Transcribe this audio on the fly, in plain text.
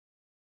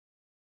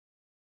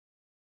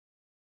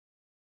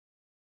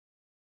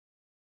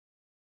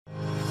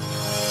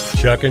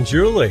Chuck and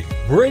Julie,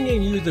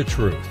 bringing you the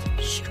truth,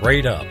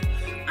 straight up.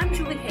 I'm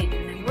Julie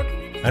Hayden, and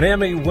working An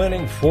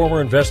Emmy-winning former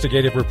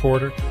investigative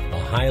reporter, a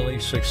highly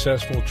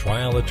successful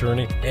trial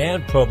attorney,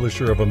 and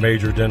publisher of a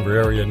major Denver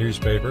area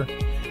newspaper.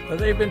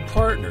 They've been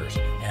partners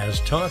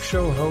as talk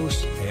show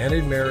hosts and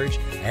in marriage,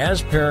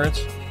 as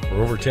parents for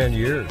over 10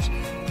 years,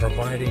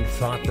 providing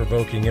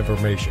thought-provoking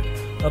information,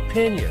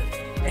 opinion,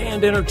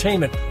 and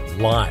entertainment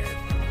live,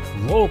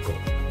 local,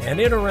 and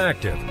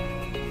interactive.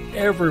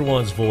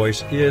 Everyone's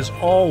voice is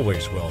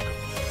always welcome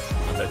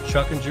on the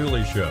Chuck and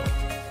Julie Show.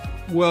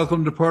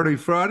 Welcome to Party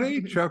Friday.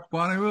 Chuck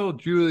Bonneville,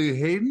 Julie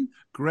Hayden,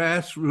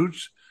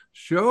 Grassroots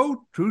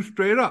Show, Two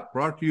Straight Up,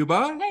 brought to you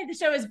by... Hey, the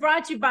show is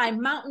brought to you by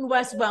Mountain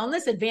West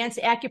Wellness, Advanced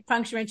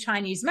Acupuncture and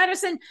Chinese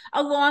Medicine,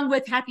 along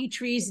with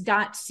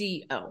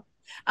happytrees.co.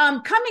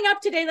 Coming up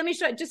today, let me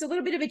show just a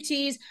little bit of a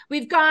tease.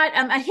 We've got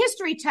a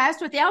history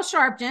test with Al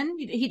Sharpton.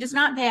 He does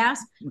not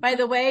pass, by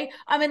the way.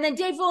 And then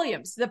Dave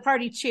Williams, the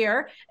party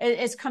chair,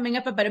 is coming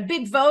up about a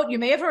big vote. You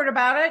may have heard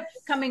about it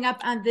coming up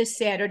on this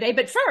Saturday.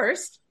 But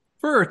first,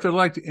 I'd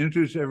like to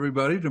introduce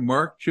everybody to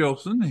Mark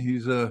Chilson.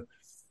 He's a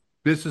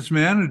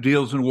businessman who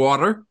deals in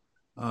water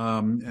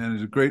and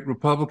is a great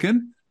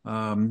Republican.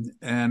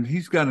 And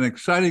he's got an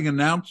exciting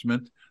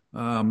announcement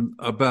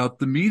about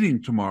the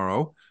meeting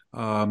tomorrow,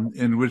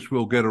 in which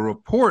we'll get a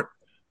report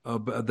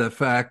of the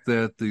fact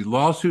that the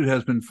lawsuit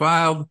has been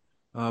filed,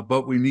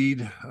 but we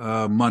need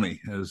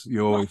money, as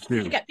you always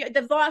do.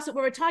 The lawsuit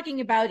we're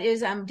talking about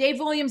is Dave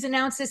Williams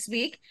announced this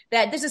week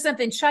that this is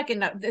something Chuck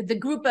and the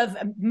group of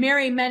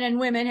married men and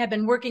women have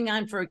been working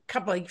on for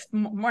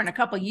more than a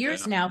couple of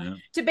years now,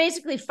 to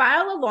basically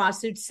file a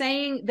lawsuit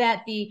saying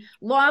that the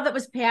law that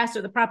was passed,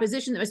 or the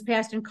proposition that was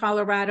passed in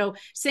Colorado,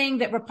 saying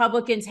that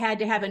Republicans had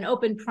to have an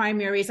open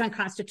primary, is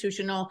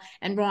unconstitutional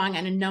and wrong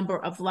on a number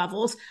of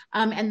levels.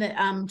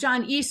 And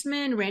John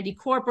Eastman, Randy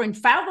Corcoran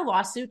filed a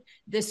lawsuit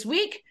this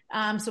week.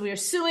 So we are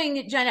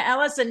suing Jenna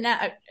Ellis, and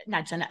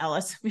not Jenna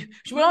Ellis. We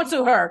won't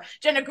sue her.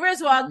 Jenna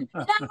Griswold.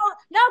 Now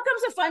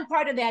comes the fun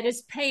part of that,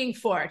 is paying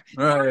for it.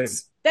 Right.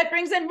 That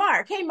brings in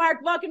Mark. Hey, Mark,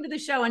 welcome to the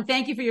show, and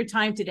thank you for your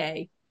time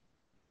today.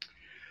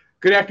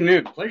 Good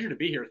afternoon. Pleasure to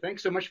be here.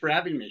 Thanks so much for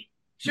having me.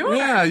 Sure.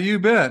 Yeah, you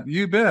bet.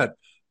 You bet.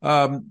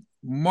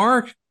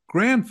 Mark's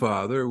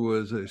grandfather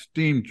was an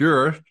esteemed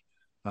jurist,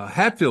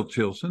 Hatfield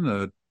Chilson,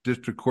 a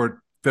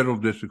federal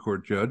district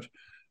court judge,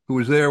 who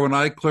was there when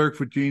I clerked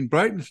for Gene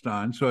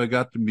Breitenstein, so I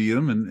got to meet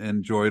him and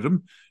enjoyed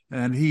him.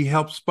 And he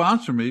helped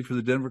sponsor me for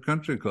the Denver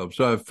Country Club.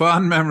 So I have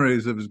fond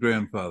memories of his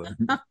grandfather.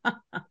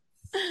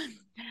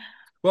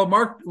 Well,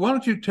 Mark, why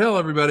don't you tell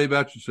everybody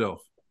about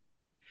yourself?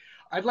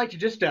 I'd like to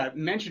just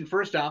mention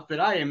first off that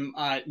I am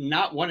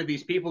not one of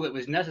these people that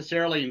was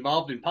necessarily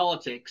involved in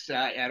politics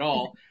at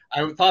all.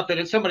 I thought that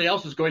if somebody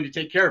else was going to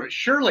take care of it.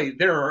 Surely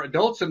there are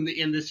adults in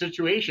this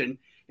situation,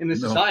 in this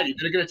society,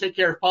 that are going to take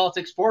care of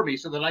politics for me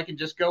so that I can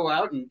just go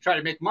out and try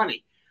to make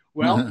money.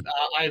 Well,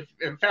 I've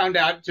found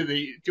out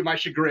to my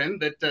chagrin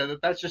that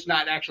that's just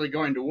not actually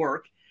going to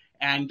work.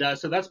 And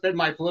so that's been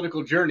my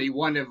political journey,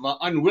 one of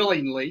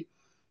unwillingly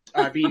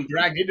being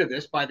dragged into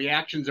this by the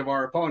actions of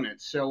our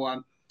opponents.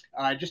 So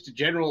just a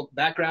general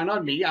background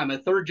on me. I'm a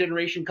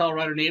third-generation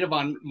Colorado native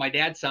on my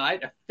dad's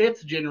side, a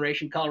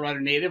fifth-generation Colorado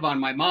native on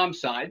my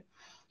mom's side.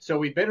 So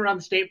we've been around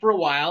the state for a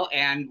while,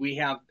 and we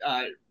have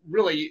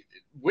really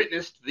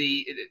witnessed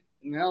the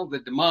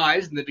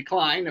demise and the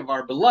decline of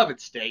our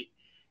beloved state.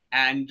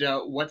 And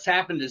what's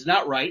happened is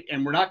not right,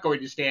 and we're not going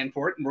to stand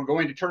for it, and we're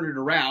going to turn it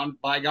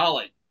around, by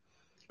golly.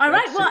 All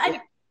right. Well,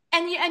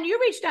 and you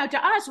reached out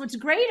to us. What's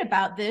great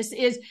about this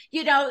is,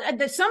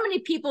 that so many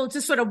people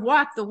just sort of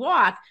walk the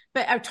walk,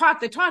 or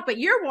talk the talk, but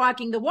you're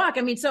walking the walk.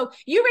 I mean, so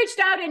you reached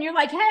out and you're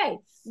like, hey,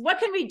 what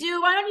can we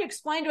do? Why don't you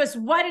explain to us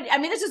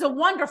this is a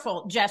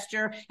wonderful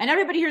gesture, and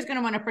everybody here is going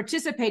to want to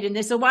participate in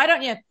this. So why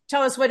don't you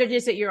tell us what it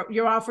is that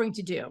you're offering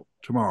to do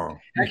Tomorrow.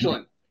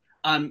 Excellent.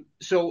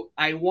 So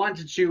I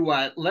wanted to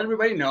let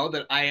everybody know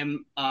that I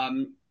am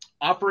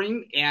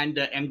offering and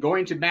am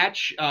going to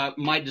match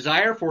my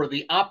desire for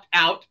the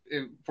opt-out,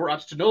 for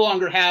us to no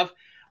longer have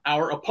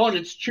our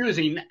opponents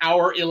choosing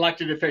our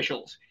elected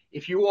officials.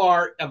 If you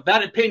are of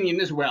that opinion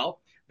as well,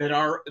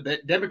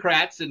 that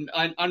Democrats and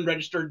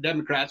unregistered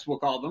Democrats, we'll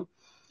call them,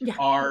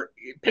 are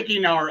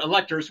picking our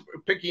electors,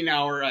 picking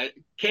our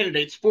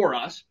candidates for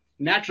us,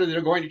 naturally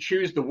they're going to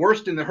choose the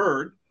worst in the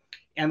herd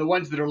and the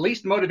ones that are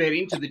least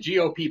motivating to the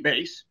GOP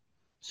base,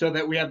 so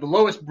that we have the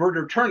lowest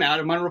voter turnout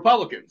among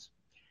Republicans.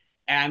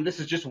 And this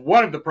is just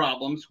one of the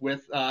problems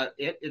with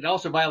it. It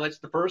also violates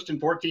the First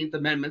and 14th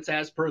Amendments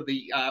as per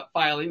the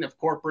filing of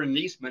Corcoran and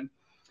Eastman.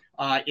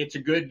 It's a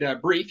good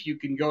brief. You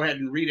can go ahead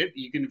and read it.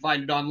 You can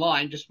find it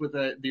online just with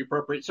the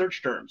appropriate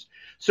search terms.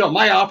 So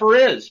my offer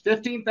is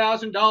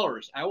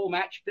 $15,000. I will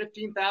match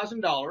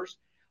 $15,000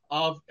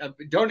 of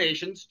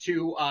donations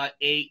to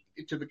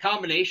the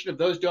combination of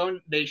those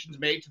donations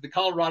made to the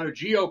Colorado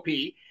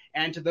GOP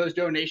and to those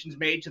donations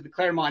made to the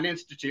Claremont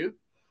Institute.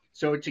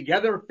 So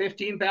together,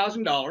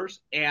 $15,000.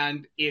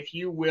 And if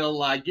you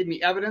will give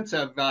me evidence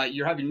of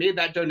your having made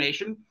that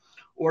donation,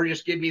 or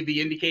just give me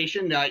the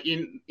indication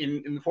in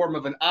the form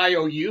of an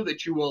IOU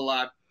that you will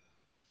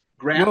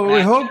grant. What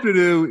we hope to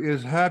do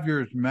is have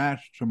yours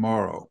matched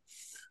tomorrow.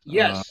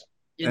 Yes,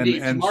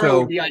 indeed. And tomorrow so,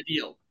 would be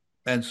ideal.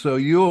 And so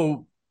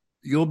you'll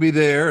be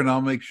there, and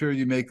I'll make sure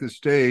you make the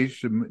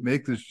stage to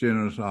make this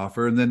generous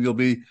offer, and then you'll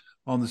be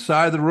on the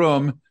side of the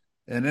room,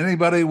 and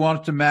anybody who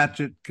wants to match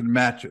it can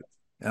match it.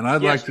 And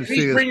I'd like to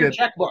see us bring your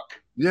checkbook.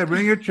 Yeah,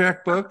 bring your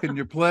checkbook and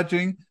your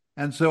pledging.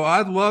 And so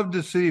I'd love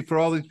to see for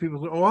all these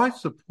people. Oh, I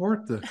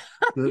support the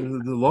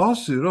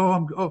lawsuit.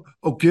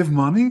 Give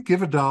money,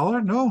 give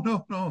 $1. No.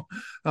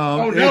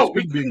 No,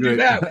 we couldn't do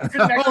that.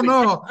 Oh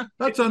no,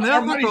 that's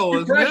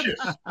unethical, isn't it?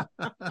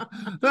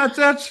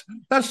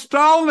 That's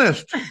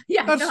Stalinist.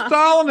 Yeah, that's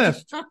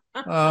Stalinist.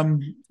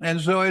 And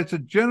so it's a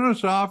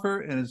generous offer,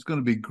 and it's going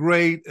to be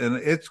great, and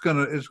it's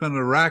going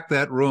to rack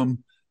that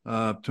room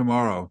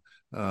tomorrow.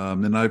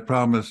 And I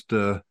promised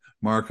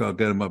Mark I'll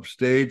get him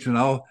upstage, and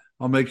I'll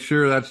make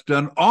sure that's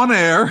done on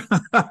air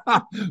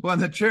when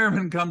the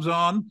chairman comes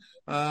on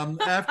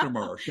after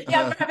Mark.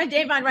 Yeah, we're having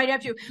Dave on right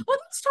after you. Well,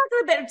 let's talk a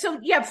little bit. So,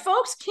 yeah,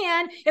 folks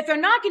can, if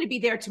they're not going to be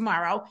there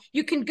tomorrow,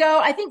 you can go.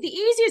 I think the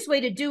easiest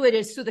way to do it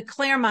is through the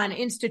Claremont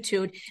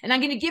Institute. And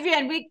I'm going to give you,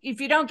 and if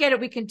you don't get it,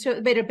 we can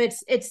bit a bit.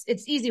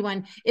 It's easy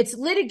one. It's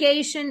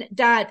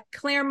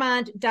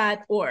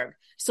litigation.claremont.org.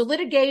 So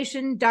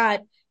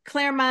litigation.Claremont,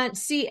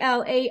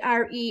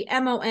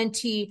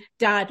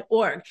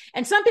 CLAREMONT.org.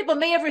 And some people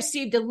may have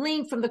received a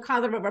link from the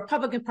Colorado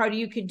Republican Party.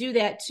 You could do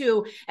that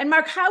too. And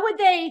Mark, how would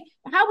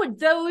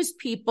those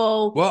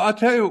people? Well, I'll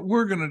tell you what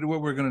we're going to do.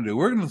 We're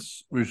going to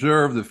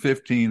reserve the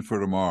 15 for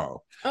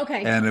tomorrow.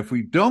 Okay. And if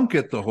we don't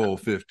get the whole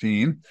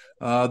 15,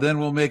 then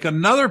we'll make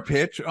another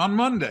pitch on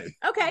Monday.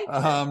 Okay.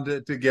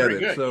 To get Very it.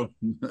 Good. So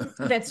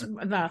that's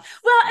well. So talk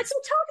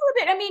a little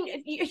bit. I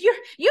mean,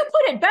 you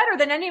put it better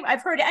than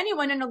I've heard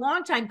anyone in a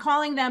long time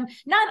calling them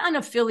not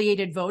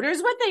unaffiliated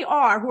voters. What they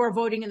are, who are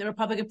voting in the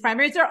Republican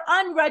primaries, they're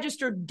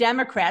unregistered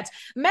Democrats.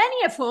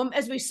 Many of whom,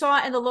 as we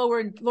saw in the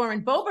Lauren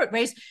Boebert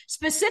race,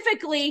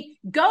 specifically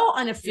go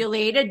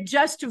unaffiliated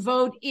just to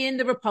vote in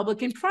the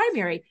Republican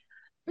primary.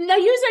 Now,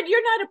 you said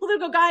you're not a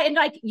political guy, and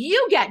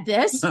you get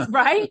this,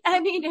 right?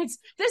 I mean,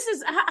 this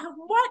is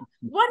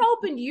what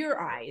opened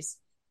your eyes.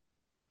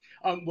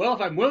 Well,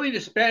 if I'm willing to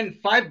spend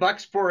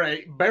 $5 for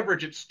a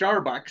beverage at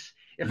Starbucks,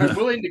 if I'm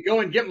willing to go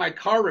and get my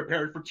car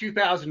repaired for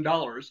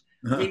 $2,000,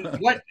 I mean,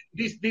 what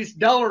these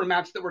dollar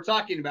amounts that we're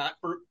talking about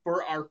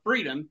for our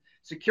freedom,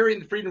 securing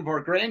the freedom of our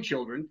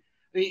grandchildren,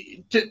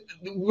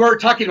 we're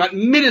talking about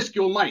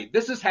minuscule money.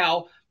 This is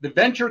how the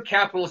venture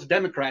capitalist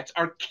Democrats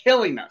are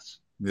killing us.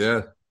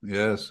 Yeah.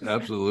 Yes,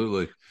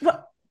 absolutely.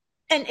 Well,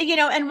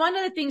 and one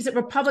of the things that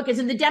Republicans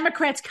and the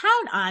Democrats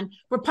count on,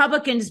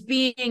 Republicans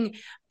being,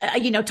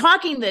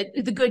 talking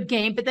the good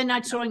game, but then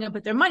not showing up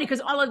with their money,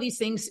 because all of these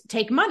things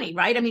take money,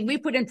 right? I mean, we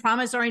put in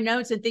promissory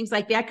notes and things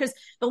like that because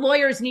the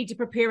lawyers need to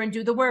prepare and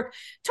do the work.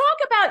 Talk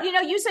about,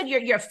 you said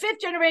you're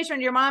fifth generation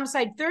on your mom's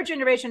side, third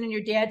generation on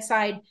your dad's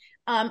side.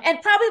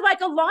 And probably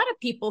like a lot of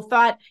people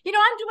thought,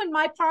 I'm doing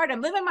my part.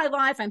 I'm living my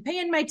life. I'm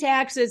paying my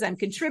taxes. I'm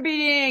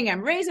contributing.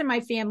 I'm raising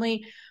my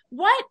family.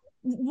 What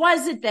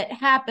was it that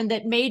happened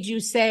that made you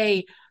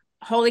say,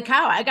 holy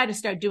cow, I got to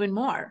start doing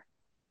more?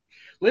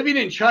 Living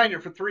in China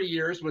for 3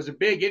 years was a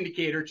big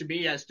indicator to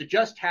me as to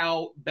just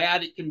how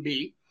bad it can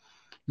be.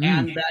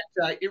 And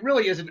that it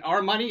really isn't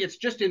our money. It's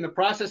just in the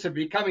process of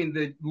becoming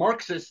the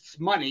Marxists'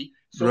 money.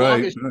 So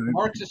long as you're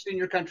Marxist in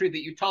your country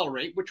that you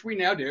tolerate, which we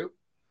now do.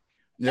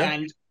 Yeah.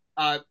 And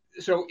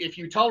so if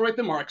you tolerate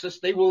the Marxists,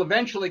 they will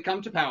eventually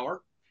come to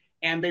power.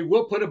 And they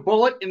will put a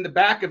bullet in the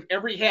back of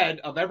every head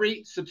of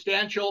every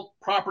substantial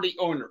property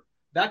owner.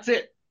 That's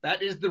it.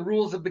 That is the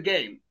rules of the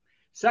game.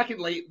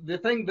 Secondly, the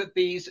thing that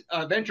these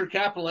venture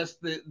capitalists,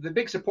 the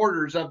big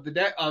supporters of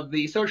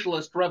the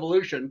socialist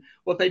revolution,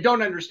 what they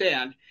don't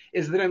understand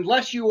is that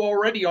unless you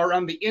already are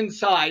on the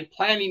inside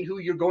planning who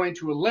you're going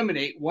to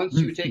eliminate once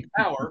you take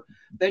power,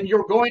 then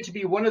you're going to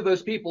be one of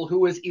those people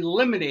who is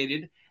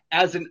eliminated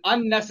as an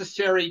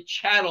unnecessary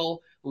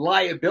chattel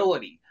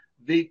liability.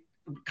 The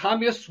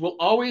communists will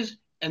always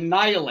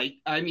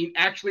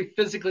actually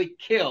physically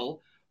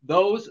kill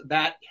those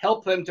that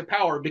help them to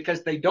power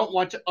because they don't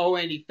want to owe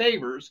any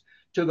favors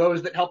to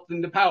those that help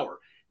them to power.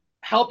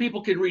 How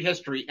people can read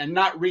history and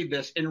not read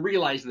this and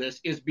realize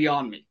this is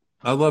beyond me.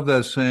 I love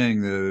that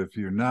saying that if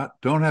you're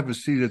don't have a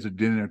seat at the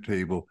dinner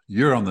table,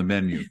 you're on the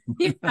menu.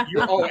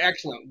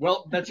 Excellent.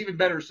 Well, that's even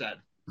better said.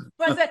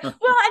 Well,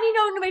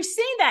 and we've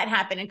seen that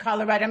happen in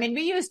Colorado. I mean,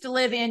 we used to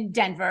live in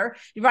Denver,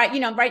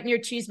 right? Right near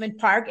Cheeseman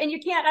Park. And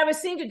I was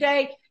seeing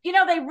today,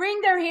 they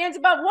wring their hands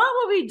about what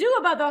will we do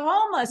about the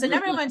homeless? And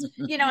everyone's,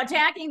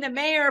 attacking the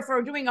mayor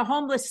for doing a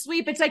homeless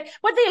sweep. It's like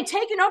what they had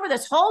taken over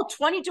this whole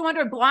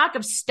 2200 block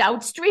of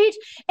Stout Street.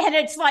 And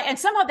it's like, and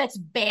somehow that's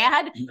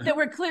bad that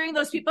we're clearing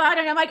those people out.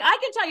 And I'm like, I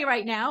can tell you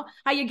right now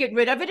how you get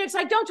rid of it. It's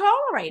like, don't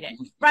tolerate it,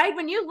 right?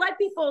 When you let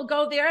people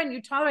go there and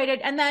you tolerate it,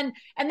 and then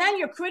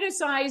you're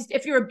criticized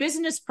if you're a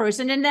business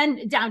person, and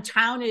then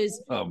downtown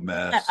is a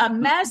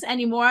mess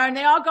anymore. And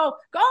they all go,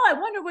 I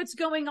wonder what's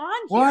going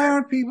on here. Why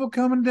aren't people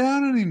coming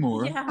down anymore?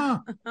 anymore. Yeah.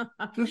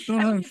 Just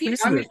don't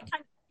understand it.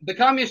 The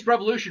communist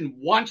revolution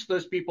wants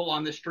those people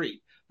on the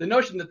street. The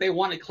notion that they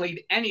want to clean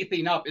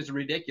anything up is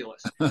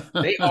ridiculous.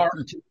 They are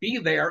to be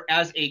there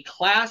as a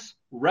class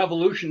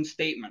revolution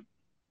statement.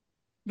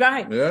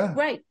 Right. Yeah.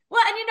 Right.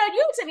 Well, and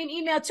you sent me an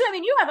email too. I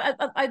mean, you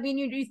have,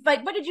 you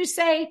like, what did you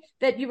say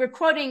that you were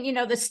quoting?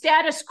 The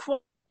status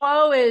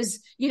quo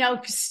is,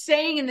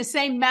 staying in the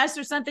same mess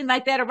or something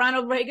like that, a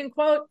Ronald Reagan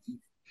quote.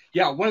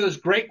 Yeah. One of those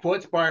great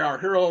quotes by our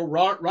hero,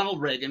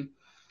 Ronald Reagan.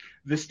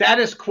 The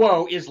status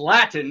quo is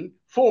Latin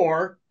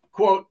for,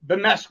 quote, the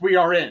mess we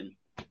are in.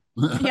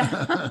 Yeah.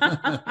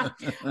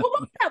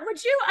 Well,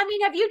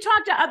 have you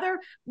talked to other,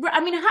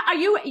 how are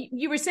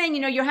you were saying,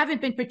 you haven't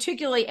been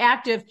particularly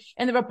active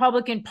in the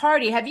Republican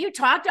Party. Have you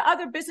talked to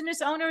other business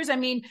owners? I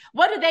mean,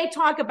 what do they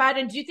talk about?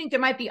 And do you think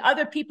there might be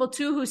other people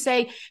too who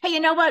say, hey,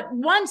 you know what,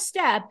 one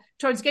step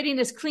towards getting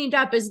this cleaned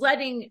up is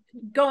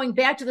going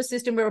back to the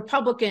system where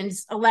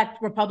Republicans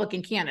elect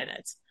Republican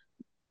candidates?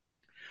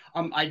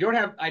 I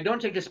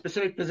don't take a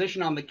specific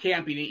position on the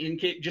camping, in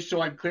case, just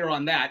so I'm clear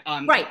on that,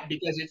 right?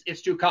 Because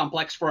it's too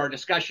complex for our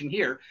discussion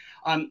here.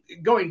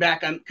 Going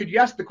back, could you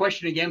ask the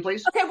question again,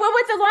 please? Okay. Well,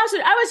 with the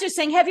lawsuit, I was just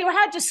saying, have you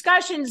had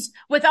discussions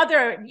with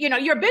other,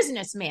 you're a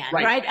businessman,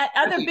 right?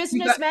 Other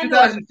businessmen.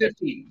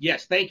 2015.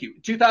 Yes, thank you.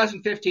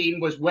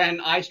 2015 was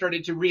when I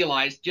started to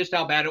realize just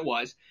how bad it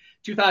was.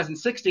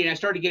 2016, I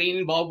started getting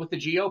involved with the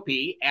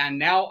GOP, and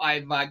now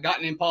I've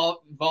gotten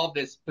involved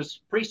as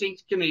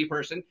precinct committee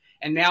person,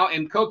 and now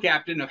am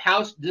co-captain of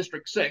House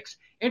District 6.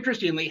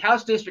 Interestingly,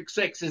 House District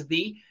 6 is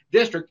the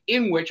district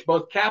in which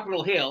both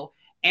Capitol Hill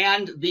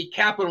and the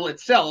Capitol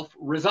itself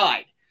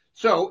reside.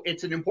 So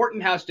it's an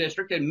important House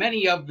district, and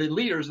many of the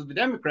leaders of the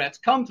Democrats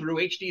come through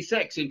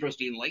HD6,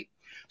 interestingly.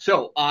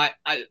 So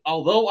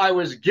although I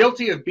was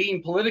guilty of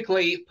being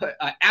politically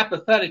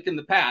apathetic in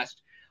the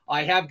past,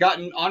 I have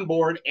gotten on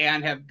board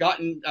and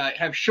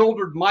have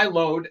shouldered my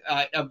load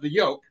of the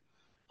yoke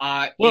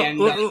and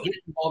get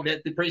involved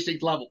at the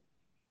precinct level.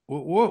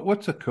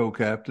 What's a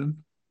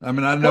co-captain? I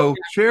mean, I know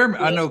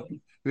chairman. I know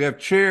we have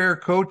chair,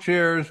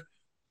 co-chairs,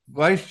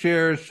 vice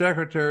chairs,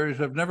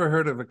 secretaries. I've never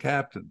heard of a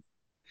captain.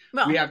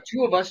 Well, we have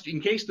two of us in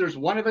case there's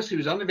one of us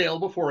who's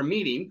unavailable for a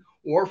meeting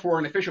or for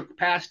an official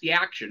capacity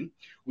action.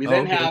 We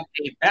then have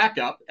a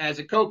backup as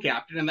a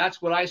co-captain, and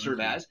that's what I serve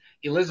as.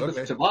 Elizabeth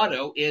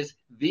Tabado is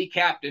the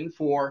captain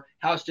for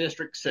House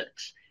District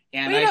 6,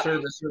 and I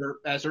serve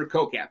as her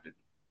co-captain.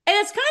 And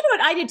it's kind of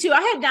what I did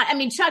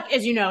too. Chuck,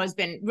 as you know, has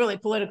been really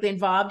politically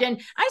involved, and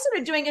I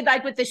started doing it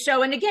like with the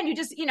show. And again,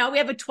 we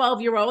have a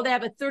 12-year-old, I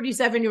have a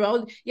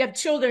 37-year-old, you have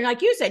children,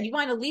 like you said, you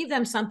want to leave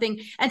them something.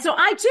 And so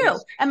I too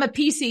am a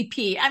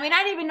PCP. I mean,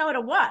 I didn't even know what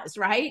it was,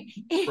 right?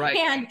 Right.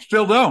 And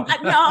still don't.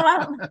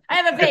 I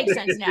have a vague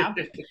sense now.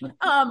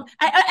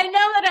 I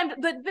know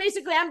but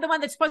basically I'm the one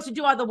that's supposed to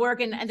do all the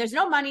work, and there's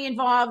no money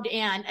involved,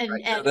 and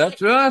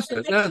that's us.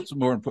 That's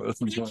more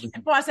important. You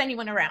can't boss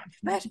anyone around,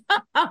 but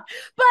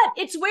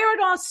it's where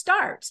it all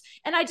starts.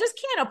 And I just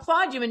can't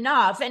applaud you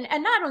enough. And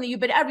not only you,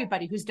 but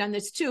everybody who's done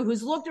this too,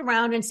 who's looked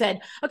around and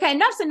said, okay,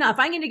 enough's enough.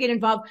 I'm going to get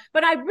involved.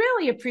 But I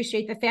really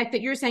appreciate the fact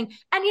that you're saying,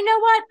 and you know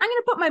what? I'm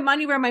going to put my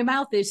money where my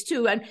mouth is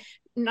too. And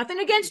nothing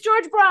against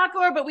George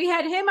Brockler, but we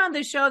had him on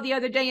the show the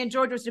other day, and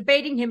George was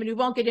debating him, and we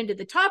won't get into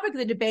the topic of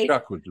the debate.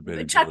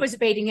 Chuck was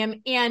debating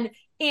him.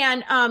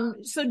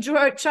 So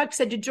Chuck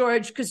said to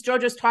George, because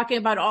George was talking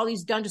about all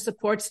he's done to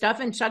support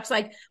stuff, and Chuck's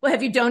like, well,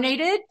 have you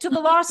donated to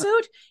the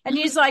lawsuit? And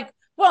he's like,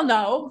 well,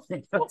 no.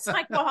 It's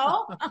like,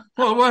 well,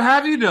 what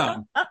have you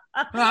done?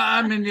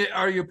 I mean,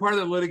 are you part of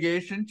the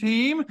litigation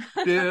team?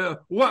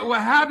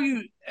 What have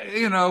you,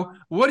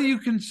 what do you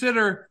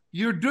consider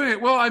you're doing it?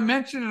 Well, I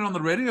mentioned it on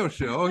the radio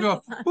show. I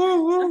go,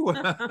 woo, woo.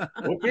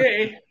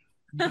 Okay.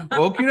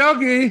 Okie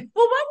dokie.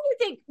 Well, what do you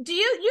think?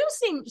 You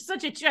seem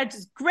such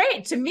it's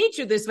great to meet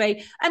you this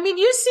way. I mean,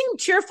 you seem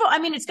cheerful. I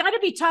mean, it's got to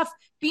be tough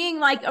being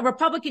like a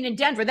Republican in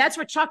Denver. That's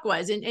where Chuck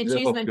was in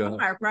Cheeseman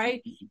Park,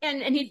 right?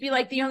 And he'd be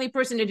like the only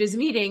person at his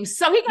meetings.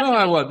 So he got. No,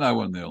 I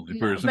wasn't the only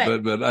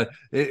person, but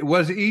it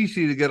was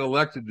easy to get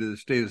elected to the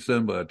state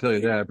assembly. I'll tell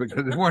you that,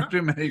 because there weren't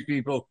too many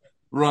people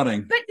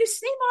running. But you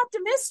seem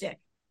optimistic.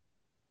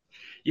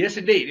 Yes,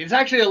 indeed. It's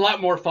actually a lot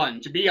more fun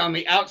to be on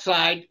the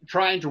outside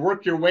trying to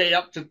work your way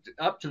up to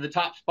the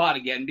top spot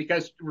again,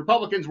 because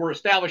Republicans were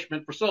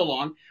establishment for so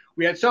long.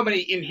 We had so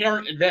many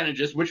inherent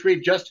advantages, which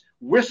we've just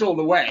whistled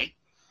away.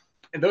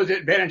 And those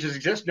advantages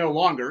exist no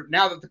longer.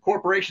 Now that the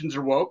corporations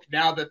are woke,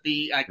 now that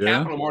the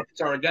capital markets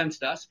are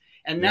against us,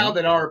 and now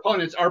that our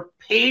opponents are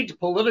paid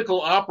political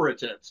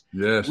operatives,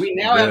 we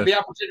now have the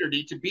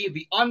opportunity to be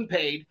the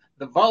unpaid,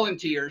 the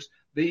volunteers,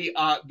 the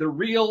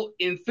real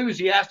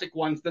enthusiastic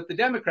ones that the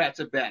Democrats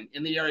have been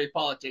in the area of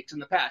politics in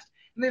the past.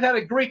 And they've had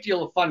a great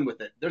deal of fun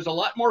with it. There's a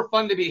lot more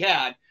fun to be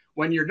had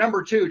when you're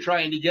number two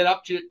trying to get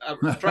up to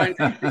trying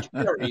to reach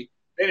parity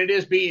than it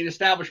is being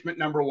establishment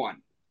number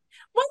one.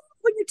 Well,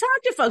 when you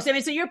talk to folks, I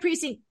mean, so you're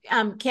precinct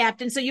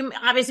captain, so you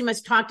obviously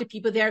must talk to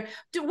people there.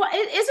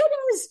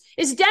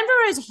 Is Denver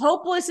as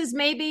hopeless as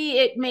maybe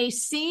it may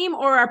seem,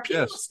 or are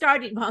people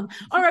starting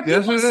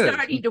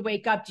to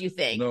wake up, do you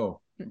think?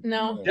 No,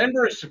 No.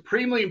 Denver is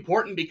supremely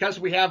important because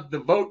we have the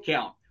vote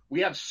count.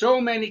 We have so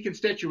many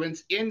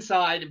constituents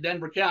inside of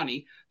Denver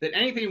County that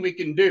anything we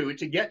can do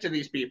to get to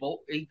these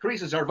people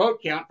increases our vote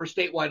count for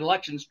statewide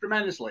elections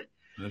tremendously.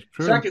 That's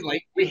true.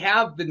 Secondly, we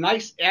have the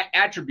nice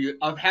attribute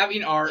of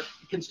having our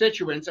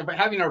constituents, of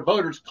having our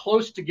voters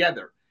close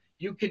together.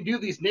 You can do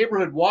these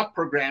neighborhood walk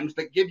programs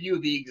that give you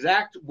the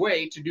exact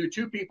way to do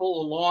two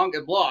people along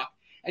a block,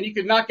 and you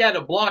can knock out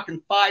a block in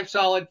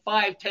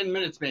 10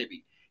 minutes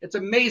maybe. It's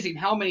amazing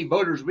how many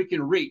voters we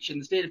can reach in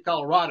the state of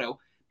Colorado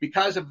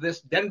because of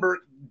this Denver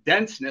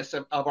denseness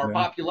of our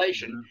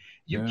population.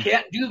 You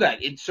can't do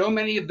that in so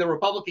many of the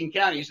Republican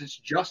counties. It's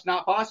just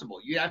not possible.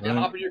 You have to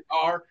hop in your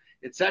car,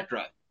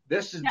 etc.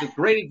 This is the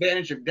great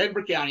advantage of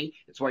Denver County.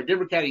 It's why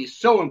Denver County is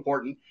so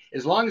important.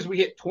 As long as we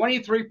hit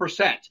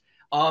 23%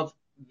 of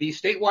the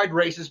statewide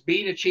races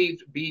being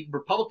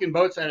Republican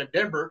votes out of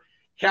Denver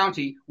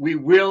County, we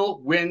will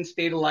win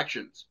state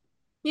elections.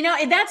 You know,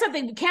 and that's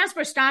something.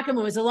 Casper Stockham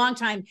was a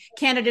longtime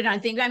candidate on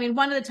things. I mean,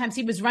 one of the times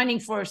he was running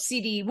for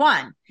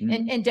CD1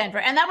 in Denver.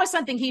 And that was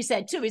something he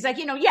said, too. He's like,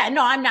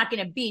 I'm not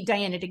going to beat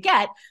Diana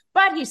DeGette.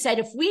 But he said,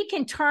 if we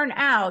can turn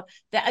out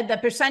the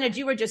percentage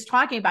you were just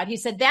talking about, he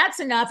said, that's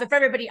enough. If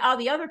all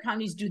the other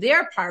counties do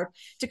their part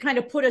to kind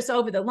of put us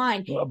over the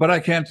line. But I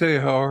can't tell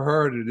you how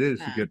hard it is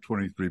to get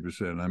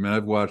 23%. I mean,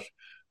 I've watched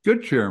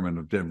good chairmen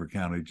of Denver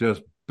County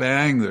just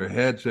bang their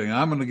head saying,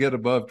 I'm going to get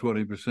above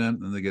 20%,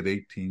 and they get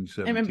 18,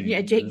 17. I remember,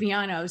 Jake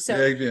Viano. So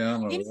Jake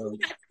Viano.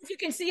 If you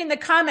can see in the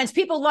comments,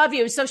 people love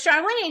you. So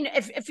Charlene,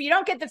 if you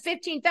don't get the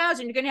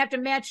 15,000, you're going to have to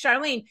match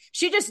Charlene.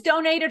 She just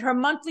donated her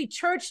monthly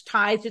church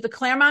tithe to the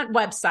Claremont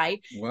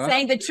website,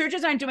 saying the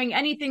churches aren't doing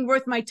anything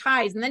worth my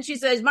tithes. And then she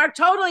says, Mark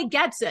totally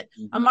gets it.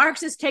 A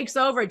Marxist takes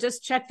over.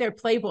 Just check their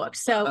playbook.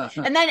 So,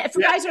 and then if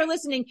you guys are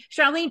listening,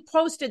 Charlene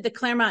posted the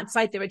Claremont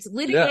site there. It's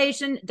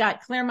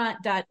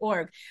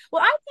litigation.claremont.org.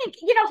 Well, I think,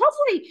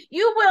 hopefully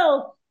you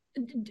will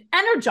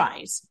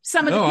energize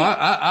some of the people.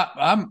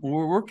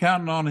 We're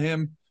counting on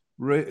him.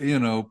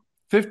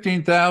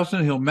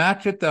 15,000. He'll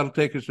match it. That'll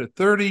take us to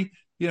 30.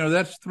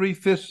 That's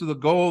 3/5 of the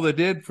goal they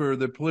did for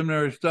the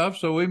preliminary stuff.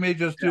 So we may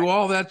just do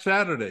all that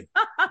Saturday.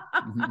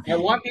 I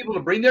want people to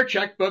bring their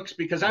checkbooks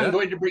because I'm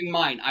going to bring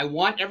mine. I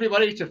want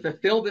everybody to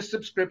fulfill this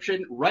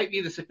subscription, write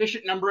me the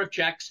sufficient number of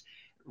checks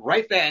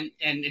right then,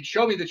 and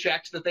show me the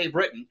checks that they've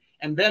written.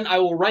 And then I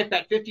will write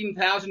that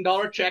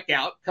 $15,000 check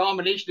out,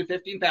 combination of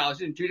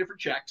 15,000 in two different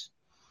checks.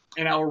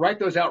 And I will write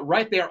those out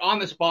right there on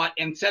the spot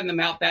and send them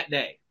out that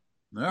day.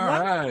 All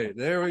right,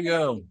 there we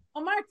go.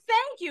 Well, Mark,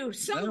 thank you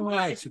so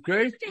much.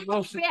 Great.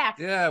 We'll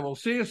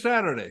see you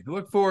Saturday.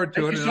 Look forward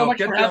to it. Thank you so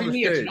much for having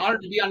me. It's an honor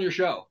to be on your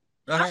show.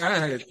 All right.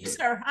 Thank you,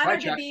 sir.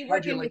 Honored to be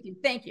working with you.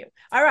 Thank you.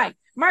 All right.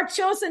 Mark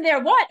Chilson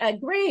there. What a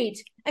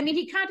great. I mean,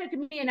 he contacted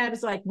me and I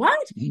was like, what?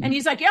 And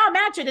he's like, yeah, I'll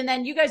match it. And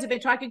then you guys have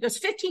been talking. He goes,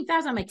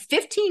 15,000. I'm like,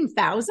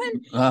 15,000?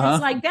 It's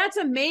like, that's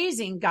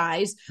amazing,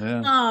 guys.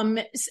 Yeah.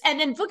 And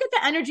then look at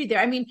the energy there.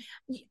 I mean,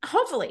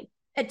 hopefully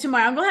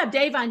tomorrow we'll have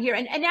Dave on here.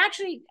 And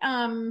actually,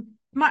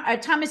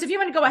 Thomas, if you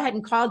want to go ahead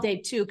and call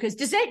Dave too, because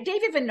does Dave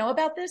even know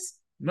about this?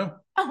 No.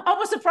 Oh, I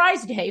was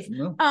surprised, Dave.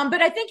 No.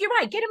 But I think you're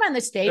right. Get him on the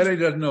stage. And he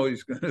doesn't know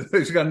he's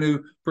got a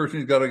new person.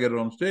 He's got to get it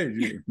on stage.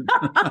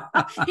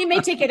 He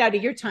may take it out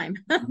of your time.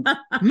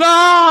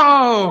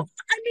 No.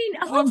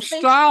 I'm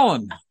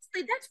Stalin.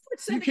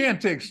 That's you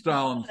can't take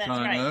Stalin's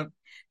time. Right. Huh?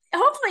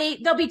 Hopefully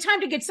there'll be time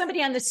to get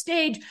somebody on the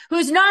stage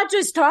who's not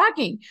just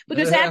talking, but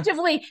who's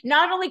actively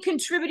not only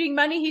contributing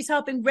money, he's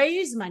helping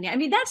raise money. I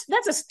mean,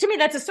 to me,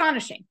 that's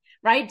astonishing.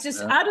 Right?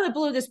 Just out of the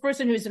blue, this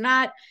person who's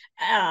not,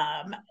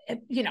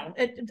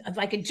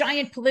 like a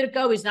giant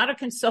politico, he's not a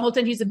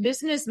consultant. He's a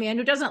businessman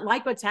who doesn't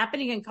like what's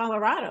happening in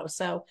Colorado.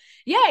 So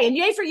yay. And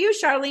yay for you,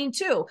 Charlene,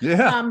 too.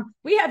 Yeah.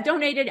 We have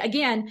donated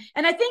again.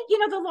 And I think,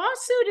 the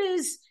lawsuit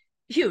is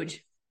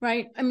huge,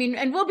 right? I mean,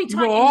 and we'll be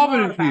talking all of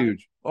it is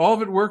huge. All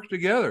of it works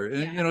together.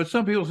 And,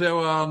 some people say,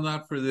 well, I'm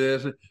not for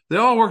this. They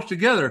all work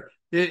together.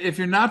 If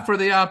you're not for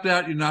the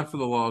opt-out, you're not for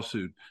the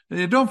lawsuit. And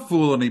you don't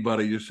fool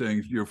anybody. You're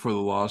saying you're for the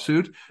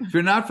lawsuit. If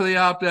you're not for the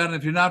opt-out, and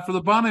if you're not for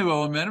the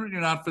Bonnewell Amendment,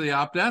 you're not for the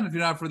opt-out. And if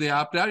you're not for the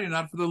opt-out, you're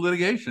not for the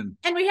litigation.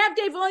 And we have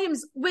Dave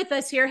Williams with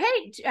us here.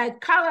 Hey,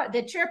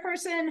 the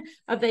chairperson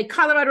of the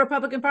Colorado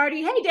Republican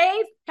Party. Hey,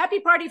 Dave.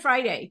 Happy Party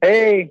Friday.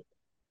 Hey.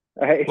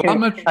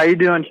 How you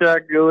doing,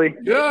 Chuck, Julie?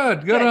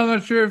 Good. I'm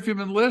not sure if you've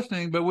been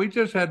listening, but we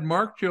just had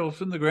Mark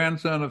Chilson, the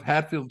grandson of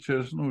Hatfield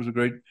Chilson, who was a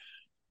great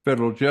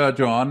federal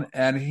judge on,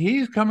 and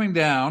he's coming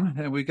down,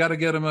 and we got to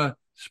get him a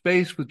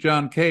space with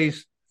John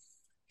Case.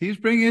 He's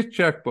bringing his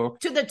checkbook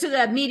to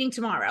the meeting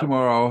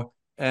tomorrow,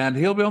 and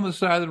he'll be on the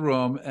side of the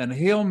room, and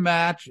he'll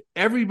match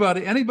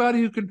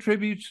anybody who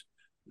contributes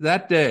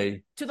that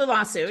day to the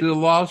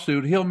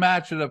lawsuit. He'll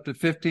match it up to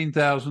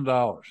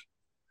 $15,000.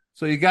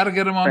 So you got to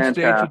get him on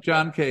stage with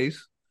John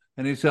Case,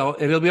 and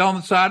he'll be on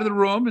the side of the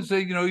room and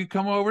say, you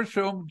come over,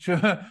 show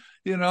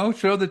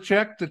the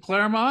check to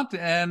Claremont,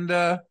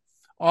 and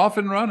off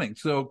and running.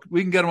 So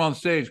we can get him on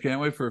stage,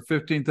 can't we, for a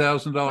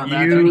 $15,000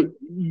 match?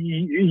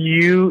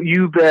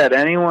 You bet.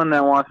 Anyone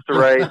that wants to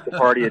write the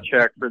party a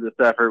check for this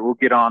effort will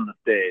get on the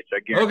stage. I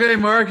guarantee. Okay,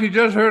 Mark, you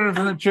just heard it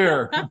from the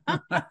chair.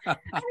 I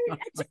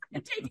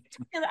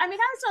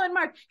was telling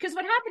Mark, because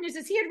what happened is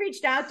he had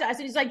reached out to us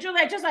and he's like,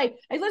 Julie, I listened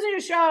to your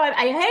show.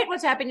 I hate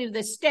what's happening to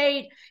the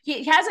state.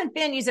 He hasn't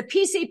been, he's a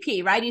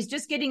PCP, right? He's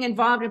just getting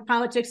involved in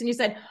politics. And he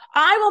said,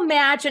 I will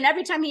match. And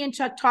every time he and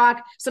Chuck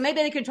talk, so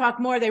maybe they can talk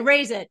more, they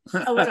raise it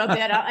a little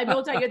bit. I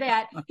will tell you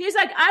that. He's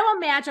like, I will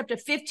match up to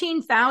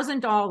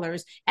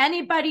 $15,000.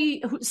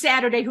 Anybody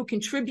Saturday who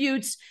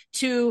contributes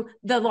to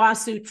the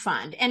lawsuit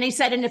fund. And he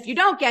said, and if you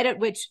don't get it,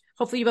 which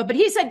hopefully you will, but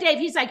he said, Dave,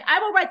 he's like, I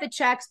will write the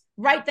checks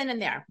right then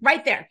and there,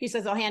 right there. He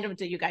says, I'll hand them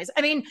to you guys.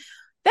 I mean,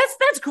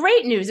 that's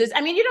great news.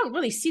 You don't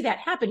really see that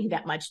happening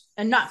that much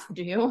enough,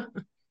 do you?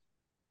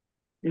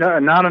 No,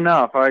 not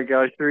enough. I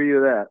assure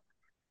you that.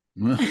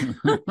 All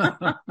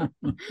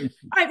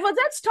right. Well,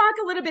 let's talk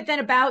a little bit then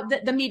about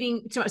the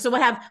meeting tomorrow. So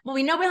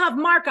we know we'll have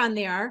Mark on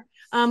there.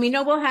 We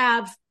know we'll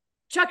have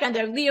Chuck on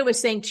there. Leo was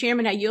saying,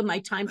 Chairman, I yield my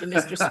time to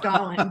Mr.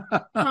 Stalin.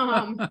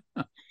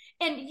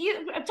 And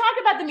you talk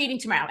about the meeting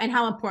tomorrow and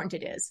how important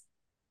it is.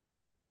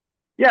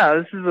 Yeah,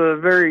 this is a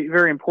very,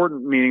 very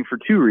important meeting for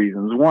two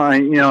reasons.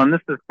 One, and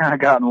this has kind of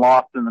gotten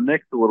lost in the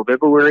mix a little bit,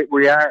 but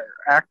we are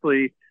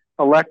actually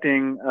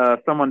electing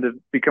someone to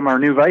become our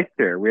new vice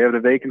chair. We have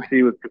a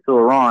vacancy with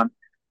Priscilla Ron,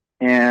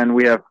 and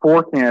we have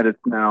 4 candidates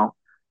now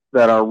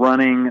that are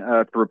running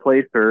to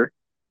replace her.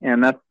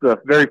 And that's the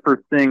very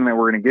first thing that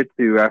we're going to get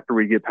to after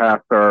we get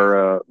past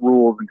our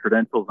rules and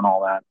credentials and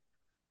all that.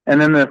 And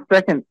then the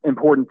second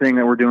important thing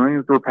that we're doing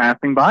is we're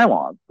passing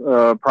bylaws.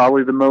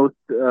 Probably the most,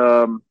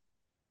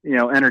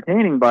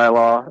 entertaining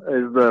bylaw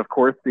is, of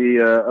course,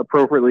 the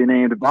appropriately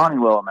named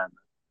Bonnewell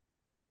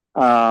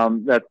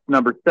Amendment. That's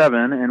number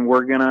 7, and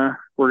we're gonna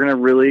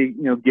really,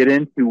 get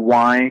into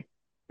why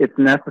it's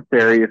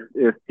necessary.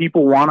 If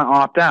people want to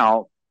opt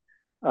out,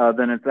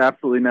 then it's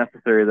absolutely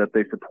necessary that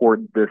they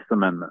support this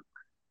amendment.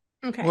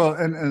 Okay. Well,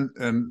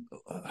 and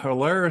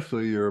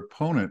hilariously, your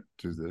opponent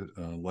to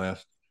the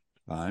last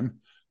time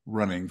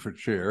running for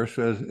chair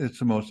says it's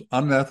the most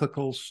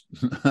unethical,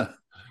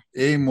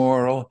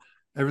 amoral,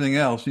 everything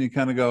else. And you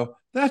kind of go,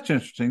 that's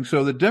interesting.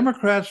 So the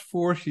Democrats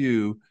force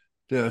you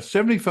to a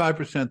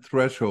 75%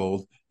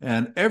 threshold,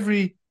 and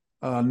every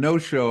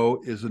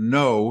no-show is a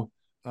no.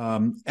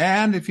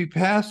 And if you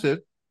pass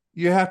it,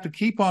 you have to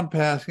keep on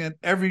passing it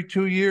every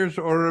 2 years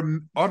or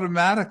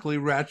automatically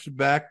ratchet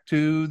back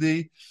to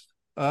the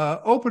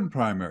open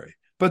primary.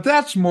 But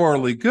that's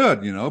morally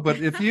good, But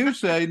if you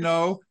say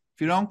no,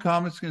 if you don't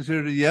come, it's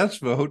considered a yes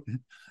vote.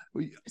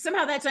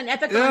 Somehow that's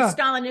unethical and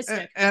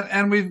Stalinistic.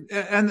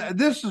 And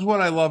this is what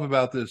I love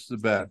about this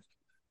debate.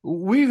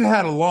 We've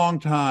had a long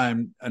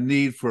time a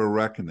need for a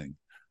reckoning,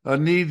 a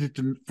need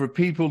for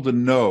people to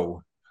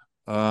know.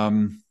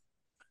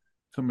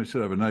 Somebody said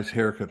I have a nice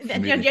haircut.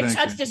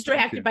 Chuck's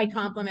distracted by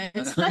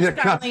compliments.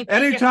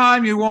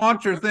 Anytime you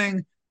want your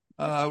thing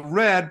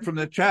read from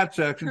the chat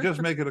section, just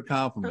make it a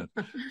compliment.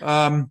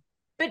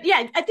 But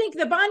yeah, I think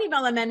the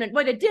Bonnewell Amendment,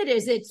 what it did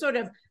is it sort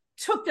of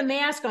took the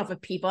mask off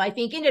of people, I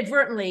think,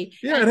 inadvertently.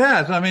 Yeah, it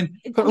has. I mean,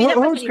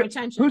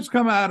 who's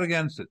come out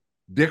against it?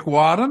 Dick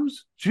Wadhams?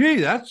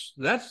 Gee,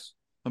 that's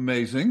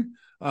amazing.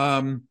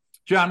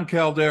 John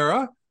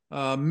Caldera,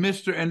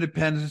 Mr.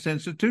 Independence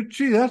Institute.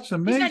 Gee, that's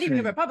amazing. He's not even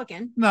a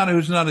Republican.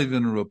 Who's not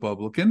even a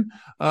Republican.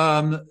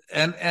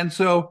 And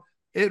so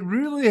it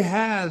really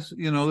has,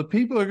 the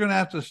people are going to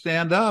have to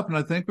stand up, and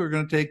I think we're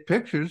going to take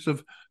pictures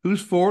of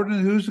who's for it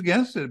and who's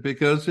against it,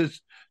 because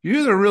you're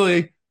either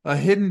really a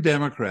hidden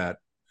Democrat,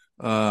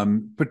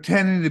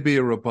 pretending to be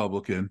a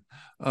Republican,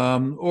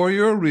 or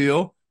you're a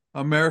real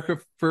America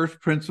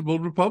First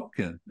principled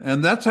Republican.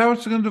 And that's how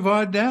it's going to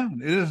divide down.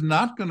 It is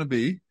not going to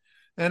be,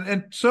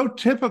 and so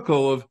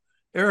typical of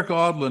Eric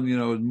Odlin,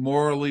 is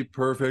morally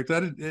perfect.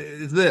 That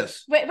is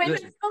this. Wait. Let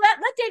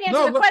Dave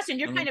answer the question.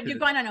 You're going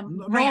on a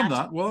rant. No, I'm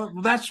not. Well,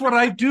 that's what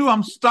I do.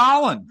 I'm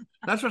Stalin.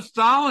 That's what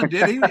Stalin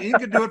did. He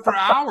could do it for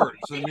hours.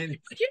 I mean,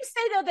 would you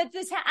say though that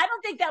this? I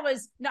don't think that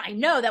was. No, I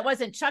know that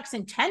wasn't Chuck's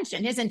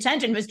intention. His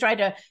intention was try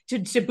to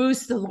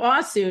boost the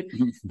lawsuit.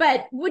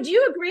 But would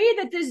you agree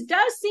that this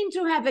does seem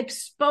to have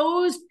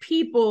exposed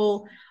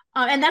people,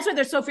 and that's why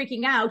they're so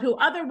freaking out, who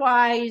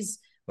otherwise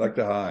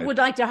would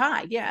like to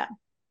hide? Yeah.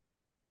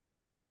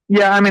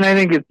 Yeah, I mean, I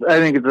think it's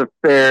a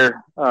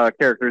fair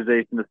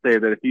characterization to say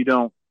that if you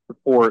don't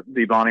support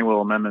the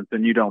Bonnewell Amendments,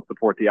 then you don't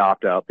support the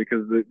opt-out,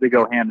 because they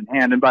go hand in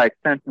hand, and by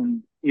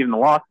extension, even the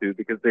lawsuit,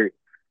 because they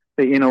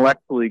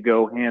intellectually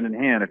go hand in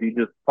hand. If you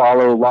just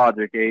follow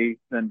logic, A,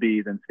 then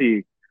B, then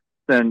C,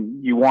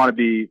 then you want to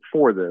be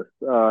for this.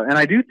 And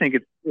I do think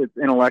it's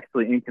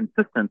intellectually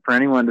inconsistent for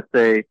anyone to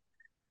say,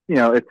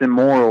 it's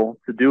immoral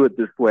to do it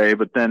this way,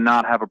 but then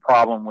not have a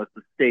problem with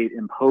the state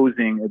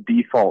imposing a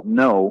default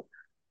no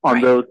on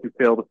those who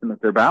fail to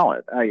submit their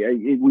ballot.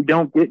 We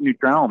don't get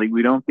neutrality.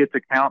 We don't get to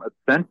count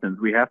abstentions.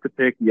 We have to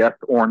pick yes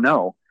or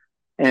no.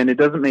 And it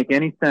doesn't make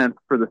any sense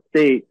for the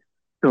state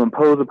to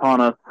impose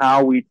upon us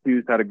how we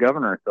choose how to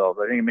govern ourselves.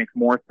 I think it makes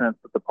more sense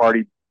that the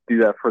party do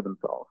that for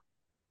themselves.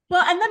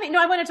 Well, and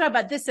I want to talk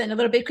about this in a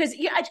little bit because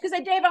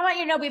Dave, I want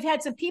you to know we've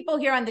had some people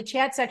here on the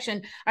chat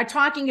section are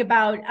talking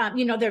about,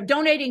 they're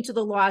donating to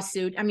the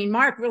lawsuit. I mean,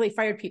 Mark really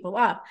fired people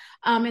up,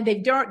 and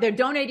they're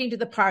donating to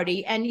the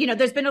party. And,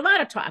 there's been a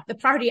lot of talk. The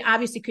party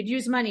obviously could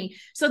use money.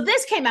 So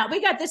this came out. We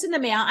got this in the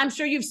mail. I'm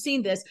sure you've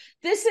seen this.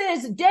 This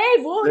is Dave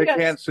Williams. They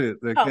can't see it.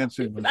 They can't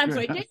see it. I'm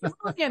sorry. Dave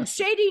Williams,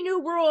 shady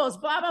new rules,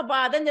 blah, blah,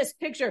 blah. Then this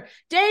picture,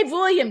 Dave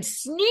Williams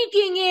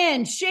sneaking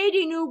in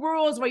shady new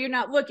rules where you're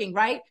not looking,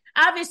 right?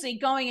 Obviously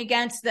going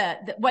against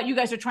what you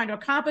guys are trying to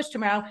accomplish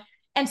tomorrow.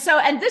 And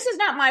this is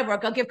not my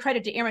work. I'll give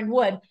credit to Aaron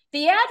Wood.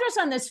 The address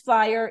on this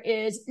flyer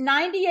is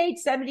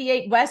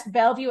 9878 West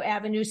Bellevue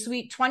Avenue,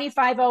 Suite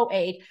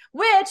 2508,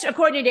 which,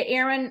 according to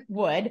Aaron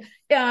Wood,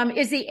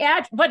 is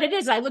what it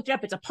is. I looked it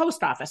up. It's a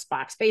post office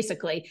box,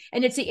 basically.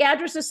 And it's the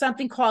address of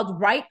something called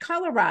Right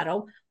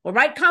Colorado. Well,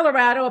 Right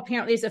Colorado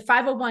apparently is a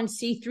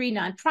 501c3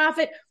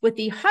 nonprofit with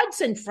the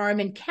Hudson firm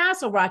in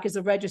Castle Rock as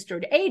a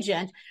registered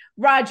agent.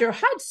 Roger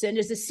Hudson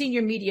is a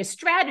senior media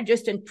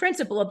strategist and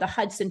principal of the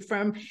Hudson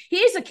firm.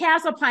 He's a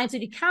Castle Pine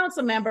City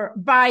Council member,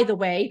 by the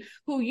way,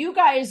 who you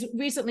guys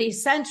recently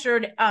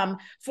censured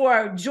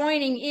for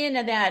joining in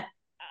that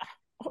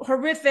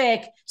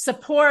horrific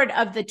support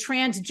of the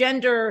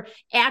transgender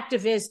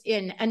activist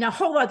in a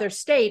whole other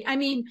state. I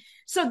mean,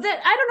 so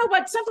that I don't know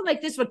what something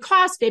like this would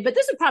cost, Dave, but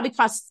this would probably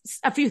cost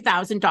a few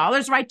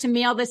 $1,000s, right, to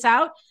mail this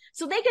out.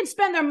 So they can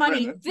spend their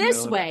money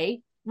this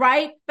way,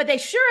 right? But they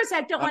sure as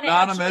heck don't want to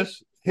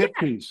anonymous hit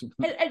piece.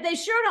 They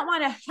sure don't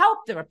want to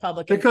help the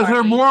Republican because Party.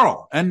 They're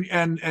moral, and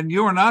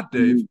you are not,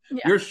 Dave.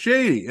 Yeah. You're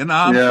shady, and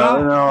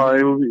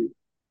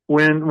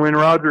when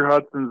Roger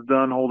Hudson's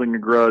done holding a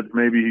grudge,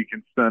 maybe he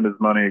can spend his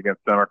money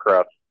against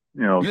Democrats.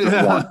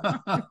 Just once.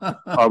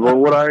 But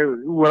what I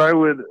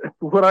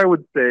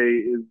would say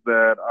is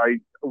that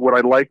what I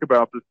like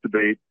about this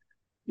debate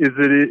is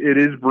that it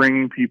is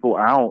bringing people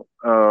out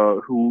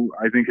who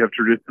I think have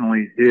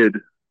traditionally hid,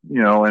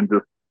 and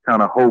just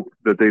kind of hoped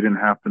that they didn't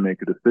have to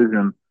make a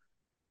decision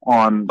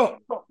on, a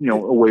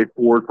way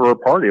forward for a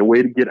party, a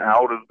way to get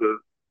out of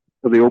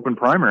the open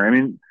primary. I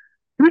mean,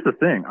 here's the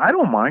thing. I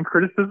don't mind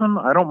criticism.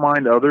 I don't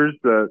mind others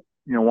that,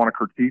 want to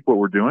critique what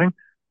we're doing,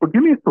 but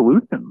give me a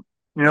solution.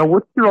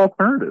 What's your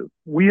alternative?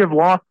 We have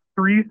lost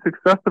 3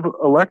 successive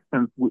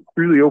elections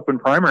through the open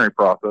primary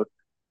process,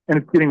 and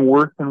it's getting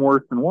worse and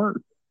worse and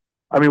worse.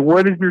 I mean,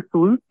 what is your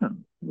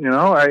solution?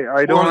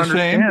 I don't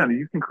understand.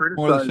 You can criticize.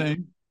 More the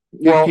same.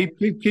 Well,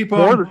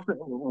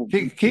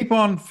 keep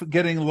on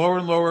getting lower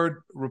and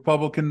lower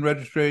Republican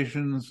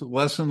registrations,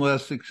 less and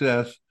less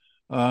success.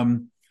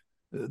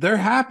 They're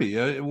happy.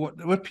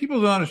 What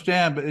people don't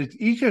understand, but it's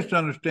easiest to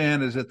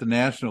understand, is at the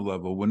national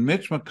level. When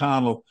Mitch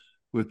McConnell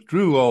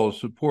withdrew all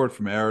support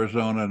from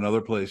Arizona and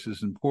other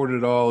places and poured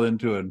it all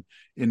into an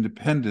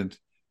independent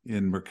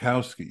in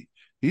Murkowski,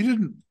 he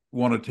didn't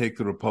want to take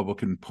the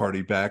Republican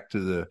Party back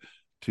to the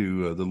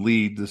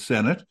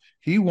Senate.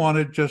 He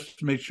wanted just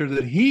to make sure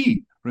that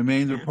he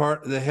remained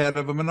the head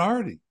of a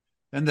minority,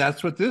 and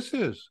that's what this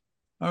is.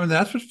 I mean,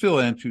 that's what Phil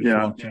Anschutz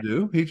wants to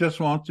do. He just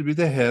wants to be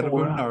the head of a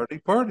minority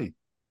party.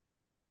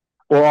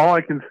 Well, all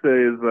I can say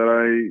is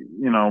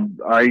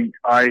that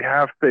I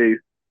have faith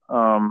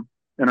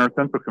in our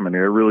Central Committee.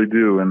 I really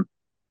do. And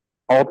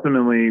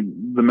ultimately,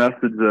 the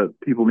message that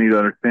people need to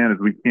understand is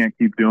we can't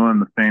keep doing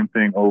the same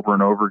thing over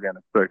and over again,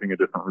 expecting a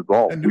different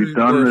result. We've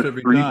done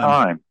this 3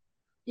 times.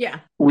 Yeah.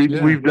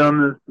 We've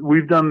done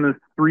this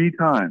 3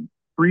 times.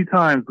 3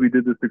 times we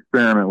did this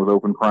experiment with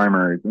open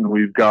primaries, and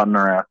we've gotten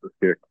our asses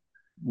kicked.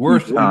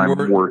 Worse.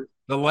 The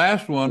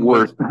last one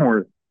was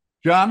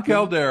John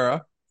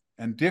Caldera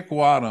and Dick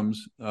Wadhams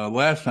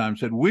last time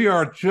said, we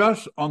are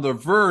just on the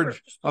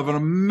verge of an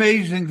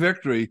amazing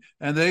victory,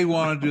 and they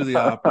want to do the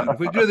opt-out. If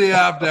we do the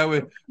opt-out,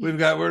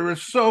 we're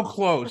so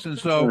close. And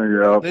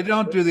so they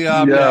don't do the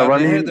opt-out.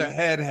 They had their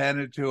head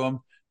handed to them,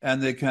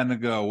 and they kind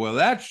of go, well,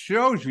 that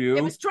shows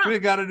you we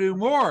got to do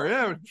more.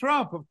 Yeah, it was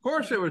Trump. Of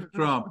course it was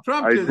Trump.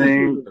 I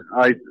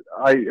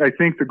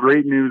think the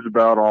great news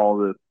about all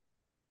this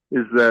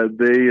is that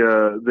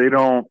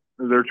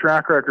their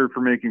track record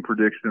for making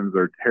predictions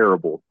are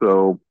terrible.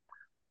 So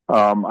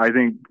I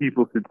think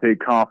people should take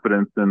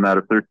confidence in that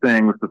if they're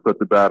saying this is such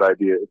a bad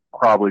idea, it's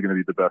probably going to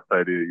be the best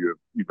idea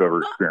you've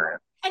ever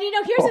experienced. And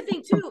here's the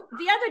thing too.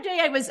 The other day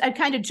I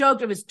kind of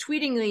joked. I was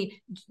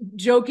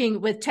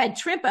joking with Ted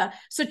Trimpa.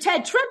 So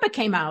Ted Trimpa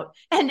came out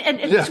and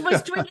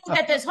was tweeting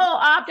that this whole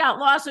opt-out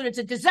lawsuit, it's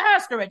a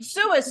disaster, it's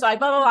suicide,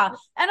 blah, blah, blah.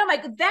 And I'm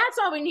like, that's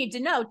all we need to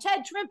know.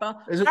 Ted Trimpa,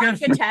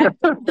 architect,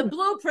 the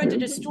blueprint to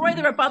destroy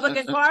the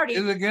Republican Party,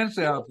 is against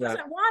the opt-out.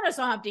 Doesn't want us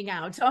opting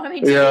out. So I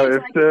mean,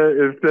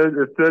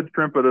 if Ted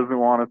Trimpa doesn't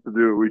want us to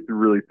do it, we should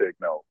really take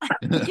note.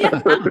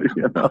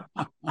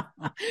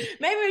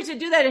 Maybe we should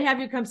do that and have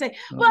you come say,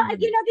 well,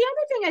 the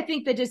other thing I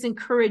think that is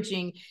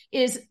encouraging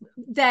is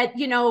that,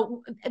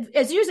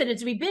 as you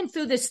said, we've been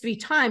through this 3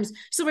 times.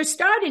 So we're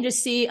starting to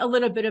see a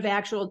little bit of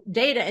actual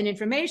data and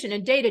information.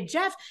 And data,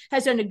 Jeff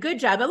has done a good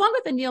job, along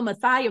with Anil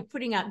Mathai, of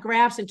putting out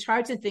graphs and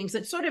charts and things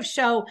that sort of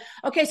show,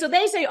 okay, so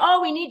they say,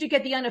 we need to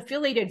get the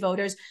unaffiliated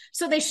voters.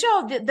 So they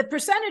show the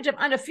percentage of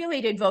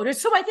unaffiliated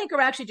voters, who I think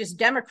are actually just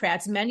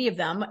Democrats, many of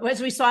them,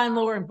 as we saw in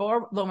Lauren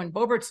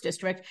Boebert's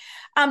district.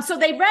 So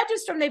they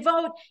register and they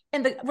vote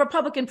in the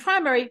Republican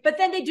primary, but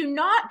then they do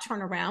not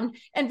turn around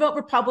and vote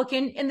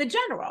Republican in the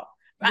general.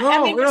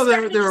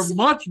 No, there are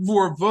much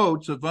more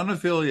votes of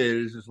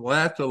unaffiliated this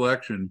last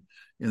election.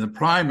 In the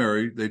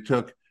primary, they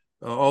took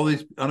all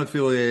these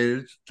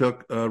unaffiliated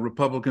took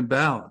Republican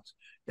ballots,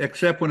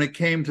 except when it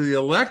came to the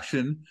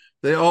election,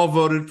 they all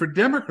voted for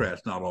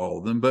Democrats. Not all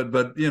of them,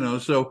 but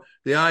so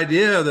the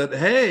idea that,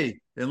 hey,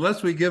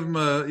 unless we give them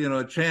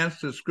a chance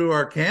to screw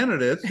our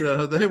candidates,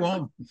 they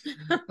won't.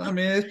 I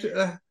mean,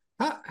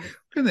 how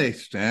can they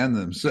stand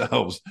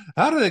themselves?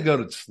 How do they go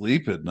to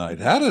sleep at night?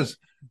 How does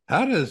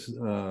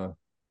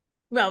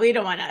well, we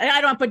don't want to. I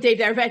don't want to put Dave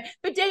there, but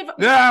Dave.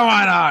 Yeah,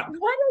 why not?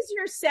 What is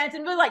your sense?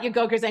 And we'll let you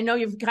go because I know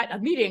you've got a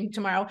meeting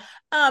tomorrow.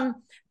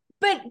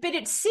 But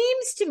it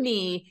seems to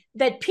me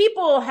that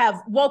people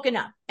have woken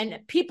up and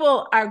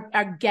people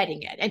are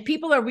getting it, and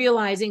people are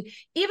realizing,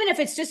 even if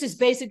it's just as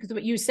basic as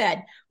what you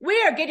said, we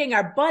are getting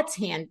our butts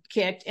hand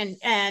kicked,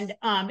 and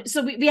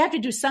so we have to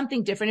do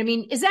something different. I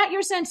mean, is that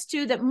your sense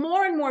too, that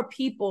more and more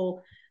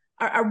people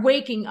are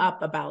waking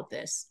up about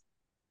this?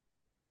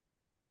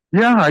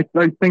 Yeah, I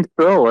think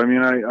so. I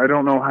mean, I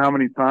don't know how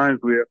many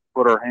times we have to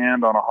put our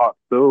hand on a hot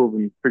stove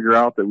and figure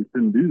out that we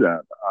shouldn't do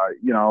that.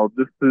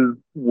 This is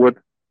what's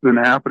been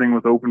happening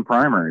with open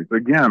primaries.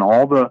 Again,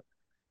 all the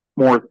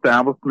more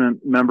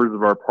establishment members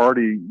of our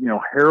party,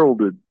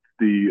 heralded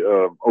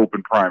the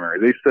open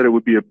primary. They said it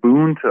would be a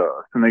boon to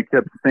us, and they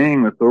kept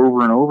saying this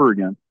over and over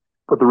again.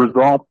 But the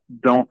results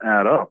don't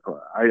add up.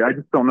 I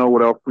just don't know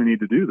what else we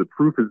need to do. The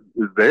proof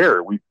is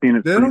there. We've seen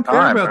it. They don't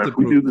care about the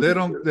proof.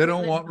 They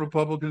don't want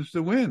Republicans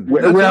to win.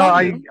 Well,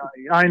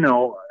 I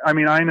know. I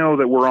mean, I know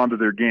that we're onto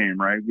their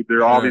game, right?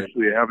 They're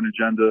obviously have an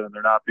agenda and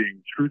they're not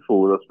being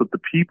truthful with us. But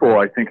the people,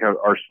 I think,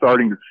 are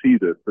starting to see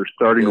this. They're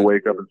starting to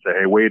wake up and say,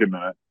 "Hey, wait a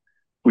minute,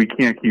 we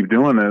can't keep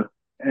doing this."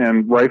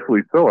 And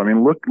rightfully so. I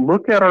mean,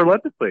 look at our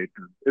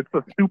legislature. It's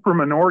a super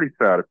minority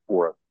status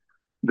for us.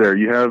 There,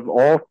 you have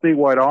all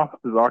statewide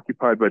offices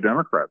occupied by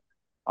Democrats.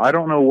 I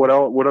don't know what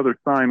other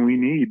sign we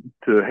need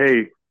to,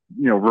 hey,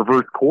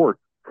 reverse course,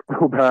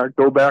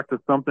 go back to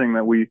something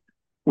that we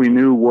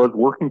knew was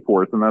working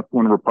for us, and that's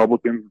when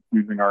Republicans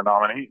using our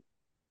nominee.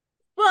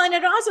 Well, and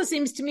it also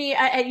seems to me,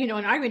 an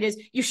argument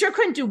is you sure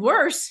couldn't do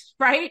worse,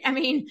 right? I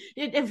mean,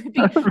 it would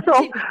be.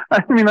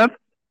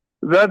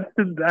 that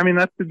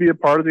should be a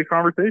part of the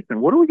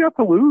conversation. What do we got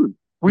to lose?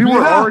 We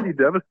were already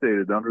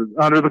devastated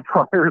under the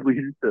prior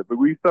leadership, but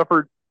we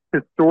suffered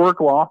historic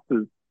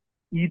losses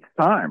each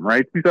time,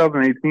 right?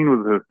 2018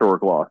 was a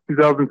historic loss.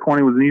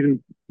 2020 was an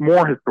even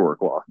more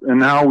historic loss. And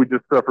now we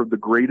just suffered the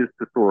greatest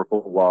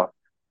historical loss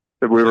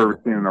that we've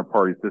ever seen in our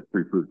party's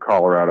history for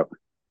Colorado.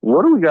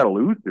 What do we got to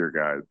lose here,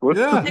 guys?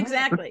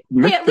 Exactly.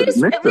 At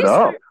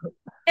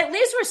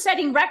least we're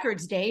setting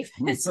records, Dave.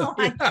 So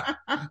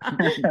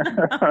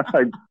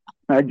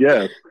I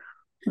guess.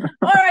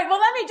 All right. Well,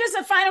 let me just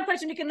a final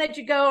question. We can let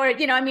you go. Or,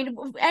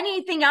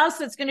 anything else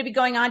that's going to be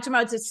going on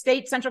tomorrow? It's a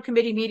state central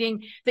committee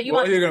meeting that you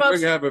want. You're going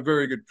to have a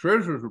very good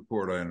treasurer's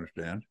report, I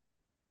understand.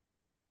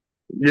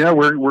 Yeah,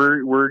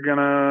 we're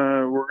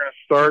gonna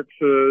start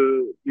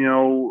to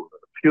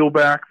peel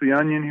back the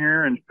onion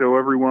here and show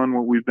everyone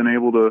what we've been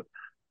able to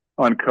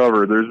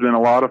uncover. There's been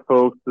a lot of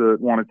folks that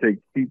want to take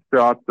cheap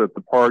shots at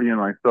the party and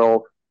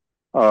myself.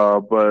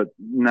 But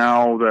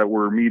now that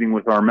we're meeting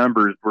with our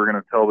members, we're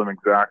going to tell them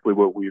exactly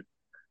what we've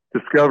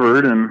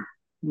discovered, and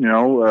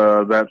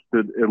that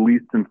should at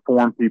least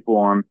inform people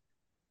on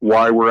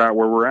why we're at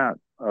where we're at.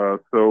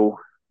 So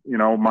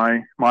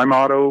my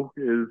motto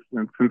is,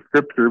 and it's in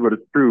scripture, but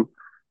it's true.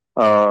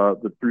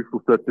 The truth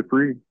will set you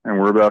free, and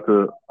we're about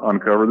to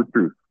uncover the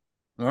truth.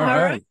 All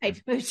right.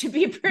 It should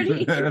be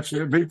pretty. That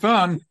should be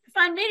fun.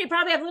 Fun media.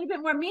 Probably have a little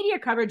bit more media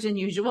coverage than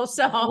usual.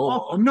 So,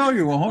 oh, no,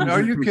 you won't.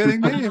 Are you kidding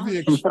me? If you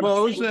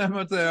expose them,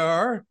 what they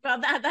are.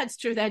 Well, that's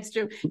true. That's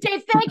true.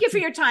 Dave, thank you for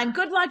your time.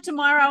 Good luck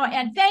tomorrow,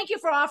 and thank you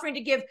for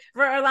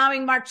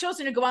allowing Mark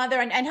Chilson to go out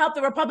there and help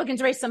the Republicans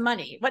raise some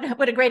money.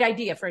 What a great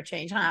idea for a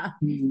change, huh?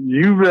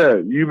 You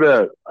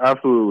bet.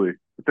 Absolutely.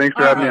 Thanks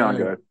for having me on,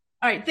 guys.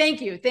 All right. Thank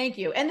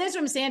you. And this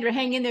from Sandra.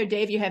 Hang in there,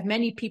 Dave. You have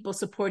many people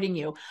supporting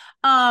you.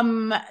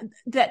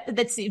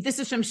 Let's see. This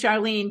is from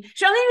Charlene.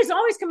 Charlene is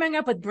always coming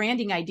up with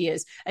branding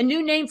ideas. A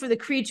new name for the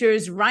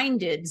creatures,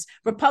 Rhindids.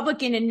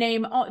 Republican in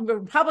name,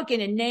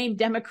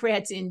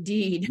 Democrats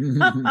indeed.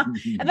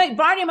 I think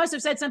Barney must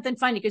have said something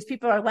funny because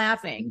people are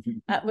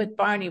laughing with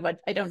Barney. What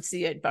I don't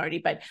see it, Barney,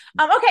 but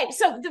okay.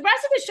 So the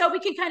rest of the show,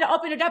 we can kind of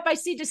open it up. I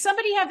see. Does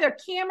somebody have their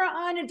camera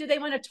on and do they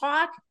want to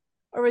talk,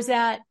 or is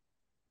that?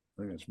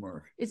 I think it's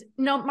Mark.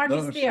 Mark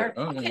is there.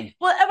 Oh, okay. Yeah.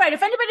 Well, all right.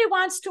 If anybody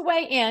wants to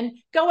weigh in,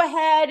 go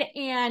ahead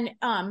and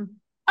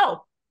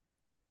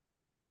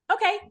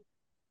okay.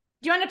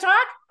 Do you want to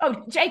talk?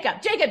 Oh,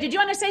 Jacob, did you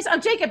want to say something?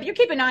 Oh, Jacob, you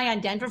keep an eye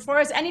on Denver for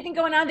us. Anything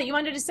going on that you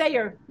wanted to say,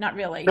 or not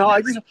really? No,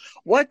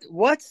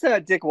 what's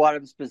Dick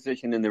Wadham's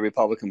position in the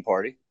Republican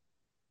Party?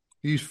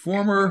 He's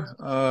former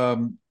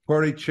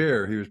party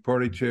chair. He was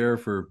party chair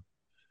for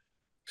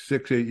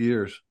 6-8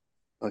 years.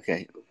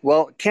 Okay.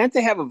 Well, can't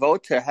they have a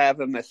vote to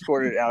have him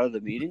escorted out of the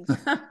meetings?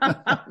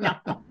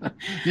 No.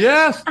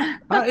 Yes.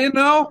 I've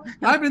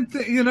been,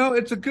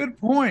 it's a good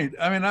point.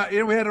 I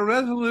mean, we had a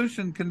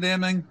resolution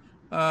condemning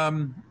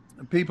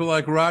people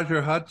like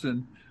Roger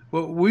Hudson.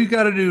 What we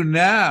got to do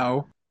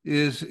now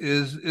is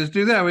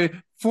do that. We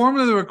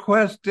formally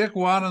request Dick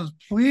Wadhams,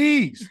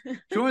 please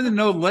join the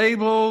No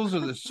Labels or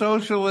the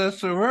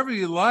Socialists or whoever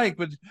you like,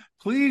 but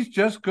please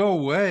just go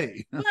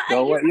away.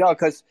 Go away. Yeah,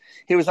 because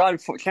he was on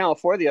Channel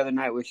 4 the other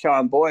night with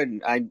Sean Boyd,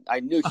 and I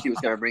knew she was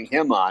going to bring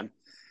him on.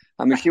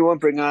 I mean, she won't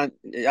bring on.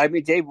 I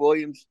mean, Dave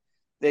Williams.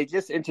 They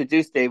just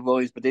introduced Dave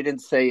Williams, but they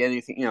didn't say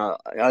anything,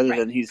 other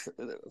than he's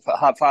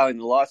filing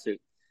the lawsuit.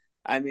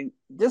 I mean,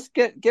 just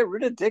get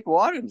rid of Dick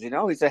Wadhams.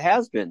 He's a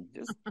has-been.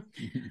 Just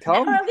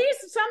tell him. Or at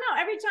least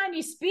somehow every time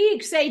he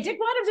speaks, say Dick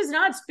Wadhams does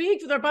not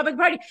speak for the Republican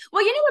Party.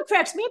 Well, you know what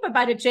cracks me up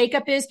about it,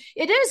 Jacob, is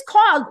it is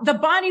called the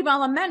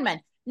Bonnewell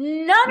Amendment.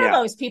 None of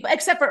those people,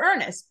 except for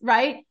Ernest,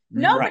 right?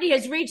 Nobody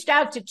has reached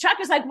out to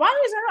Chuck. Is like,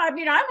 why is there? I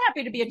mean, I'm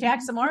happy to be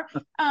attacked some more.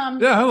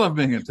 Yeah, I love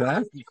being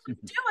attacked. Do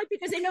it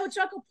because they know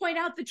Chuck will point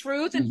out the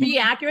truth and be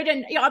accurate,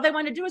 and all they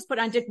want to do is put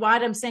on Dick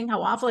Wadhams saying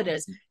how awful it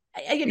is.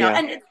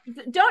 And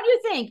don't you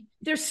think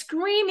they're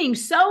screaming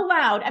so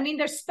loud? I mean,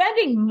 they're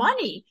spending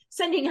money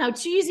sending out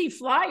cheesy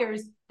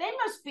flyers. They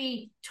must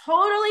be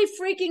totally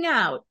freaking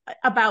out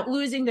about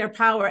losing their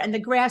power and the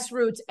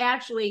grassroots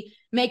actually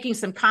making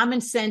some common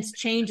sense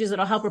changes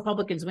that'll help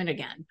Republicans win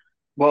again.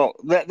 Well,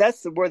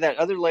 that's where that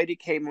other lady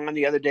came on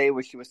the other day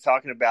where she was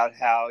talking about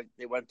how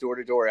they went door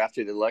to door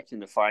after the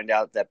election to find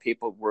out that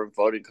people weren't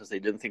voting because they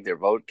didn't think their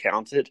vote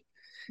counted.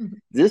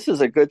 This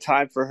is a good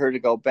time for her to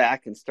go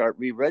back and start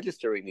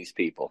re-registering these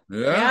people.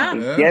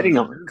 Getting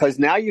them, because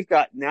now you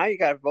got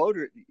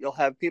voters. You'll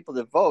have people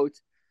that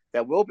vote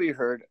that will be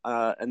heard,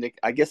 and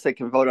I guess they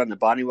can vote on the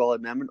Bonnewell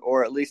Amendment,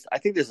 or at least I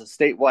think there's a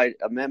statewide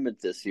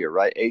amendment this year,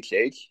 right?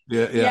 HH.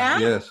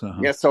 Yes.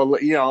 Yeah. So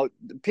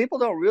people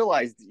don't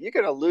realize you're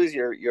going to lose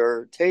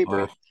your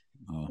Tabor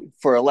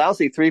for a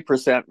lousy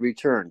 3%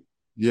 return.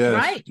 Yes.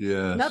 Right.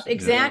 Yes. Nope,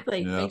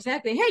 exactly. Yeah.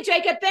 Exactly. Hey,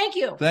 Jacob, thank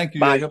you. Thank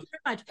you, Bye. Jacob.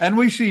 And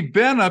we see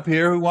Ben up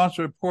here who wants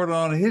to report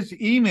on his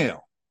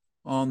email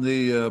on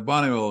the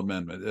Bonnewell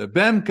Amendment.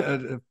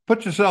 Ben,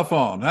 put yourself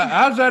on.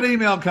 How's that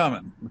email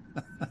coming?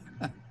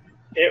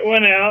 It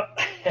went out.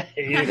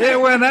 It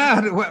went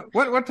out.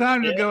 What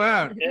time did it go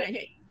out?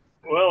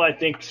 Well, I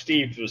think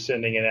Steve was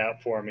sending it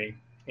out for me.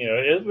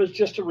 It was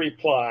just a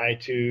reply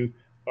to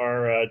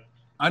our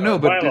I know,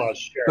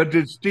 but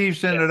did Steve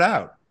send it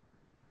out?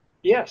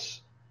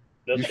 Yes.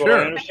 That's what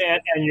sure? I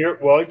understand.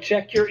 And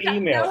check your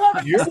email.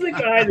 You're the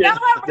guy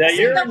that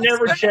you're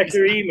never check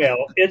your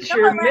email. It's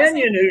your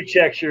minion who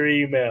checks your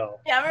email.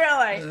 Yeah,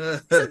 really.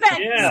 So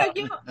Ben,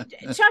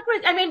 Chuck,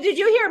 did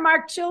you hear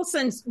Mark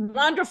Chilson's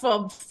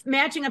wonderful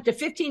matching up to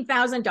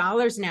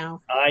 $15,000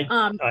 now?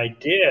 I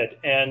did.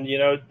 And,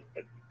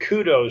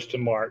 kudos to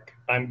Mark.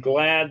 I'm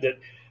glad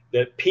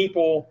that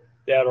people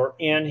that are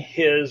in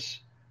his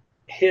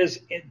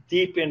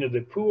deep into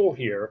the pool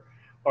here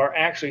are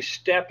actually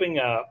stepping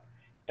up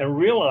and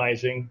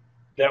realizing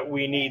that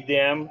we need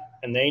them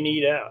and they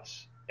need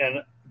us.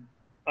 And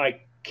I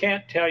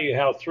can't tell you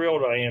how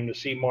thrilled I am to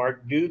see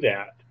Mark do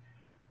that.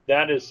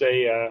 That is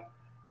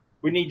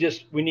we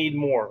need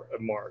more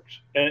of Mark's.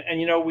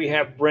 And we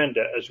have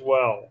Brenda as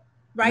well.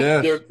 Right.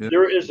 Yes.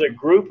 There is a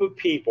group of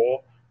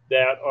people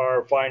that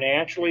are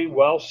financially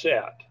well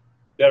set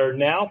that are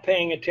now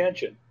paying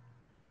attention.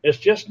 It's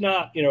just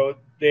not,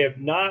 they have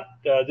not,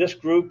 this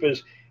group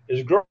is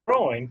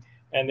growing.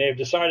 And they've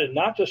decided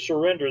not to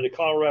surrender the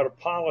Colorado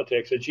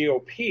politics, the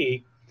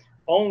GOP,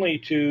 only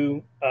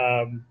to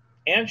Phil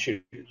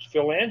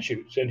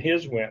Anschutz and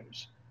his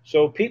whims.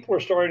 So people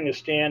are starting to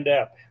stand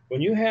up. When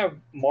you have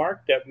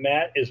Mark that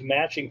is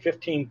matching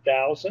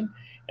 15,000,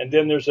 and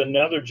then there's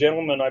another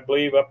gentleman, I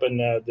believe, up in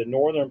the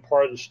northern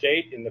part of the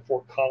state in the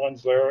Fort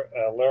Collins,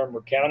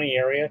 Larimer County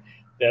area,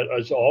 that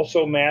is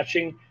also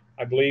matching.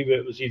 I believe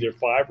it was either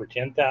 5,000 or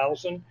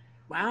 10,000.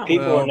 Wow!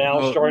 People are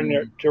now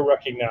starting to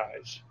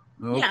recognize.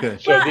 Okay.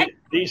 So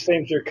these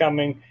things are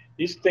coming.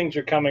 These things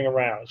are coming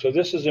around. So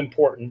this is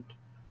important.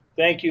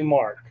 Thank you,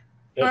 Mark.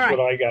 That's what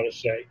I got to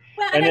say.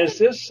 Well, and this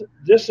is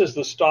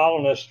the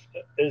Stalinist?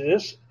 Is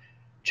this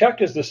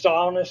Chuck is the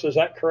Stalinist? Is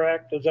that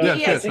correct? Is that,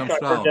 yes, I I'm think I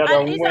Stalin. heard that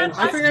on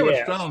Wednesday. I forget what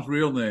Stalin's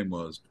real name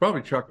was.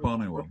 Probably Chuck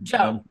Bonnewell.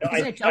 Joe.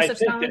 Isn't it Joseph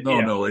Stalin?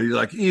 No. He's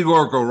like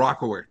Igor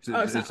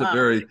Gorakowicz. It's a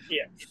very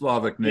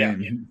Slavic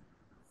name.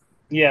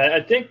 Yeah,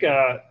 I think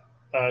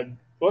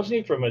wasn't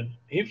he from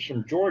he was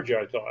from Georgia?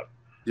 I thought.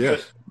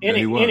 Yes.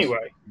 He was.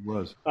 Anyway, he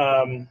was.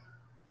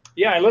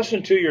 I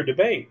listened to your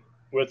debate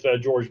with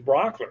George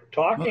Brockler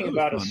talking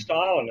about a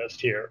Stalinist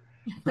here.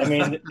 I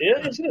mean,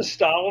 isn't a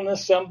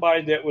Stalinist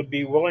somebody that would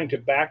be willing to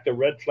back the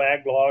red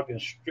flag law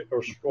and strip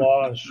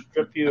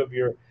you of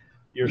your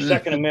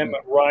Second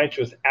Amendment rights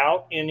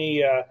without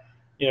any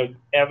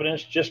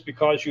evidence, just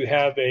because you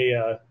have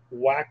a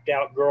whacked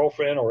out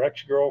girlfriend or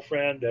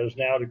ex-girlfriend that has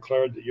now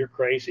declared that you're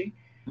crazy?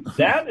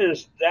 That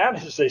is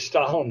a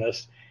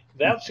Stalinist.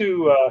 That's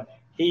who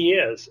he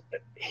is.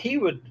 He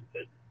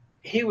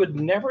would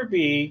never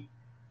be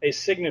a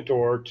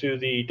signator to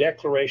the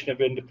Declaration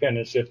of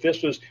Independence if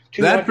this was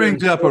 243 that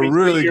brings up a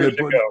really good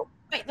point.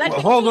 Wait,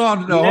 hold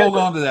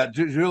on to that,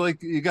 Julie.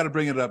 You got to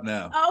bring it up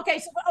now. Oh, okay,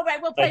 so all right,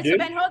 we'll play. So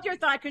Ben, hold your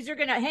thought, because you're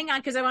going to hang on,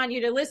 because I want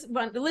you to listen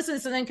to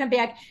this and then come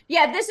back.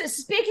 Yeah, this is,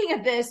 speaking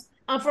of this,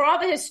 for all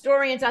the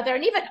historians out there,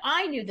 and even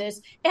I knew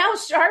this. Al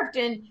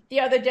Sharpton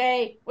the other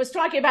day was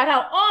talking about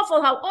how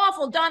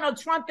awful Donald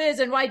Trump is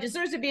and why he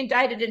deserves to be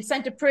indicted and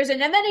sent to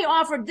prison. And then he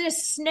offered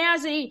this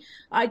snazzy,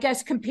 I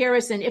guess,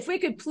 comparison. If we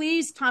could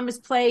please, Thomas,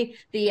 play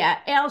the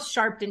Al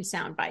Sharpton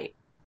soundbite.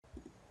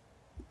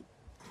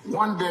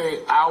 One day,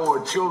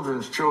 our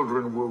children's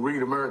children will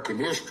read American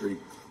history.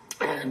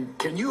 And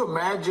can you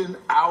imagine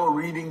our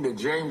reading that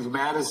James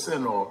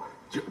Madison or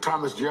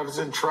Thomas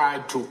Jefferson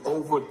tried to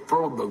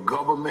overthrow the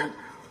government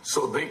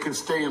so they could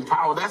stay in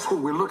power? That's what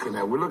we're looking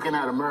at. We're looking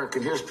at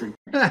American history.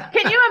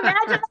 Can you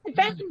imagine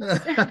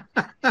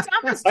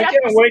Thomas I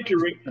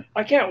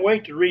can't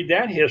wait to read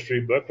that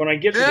history book when I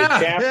get to the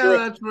chapter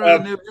of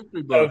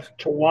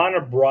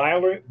Tawana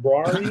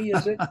Brawley,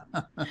 is it?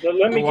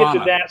 Let me get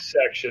to that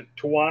section.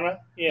 Tawana,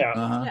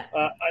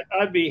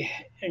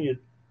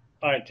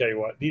 I tell you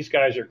what, these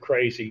guys are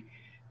crazy,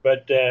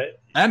 but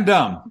and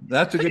dumb.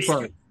 That's a good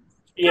part.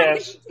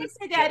 Yes. I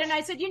say that, and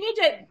I said you need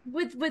to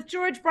with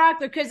George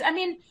Brockler, because I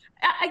mean,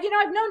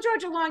 I've known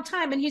George a long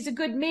time, and he's a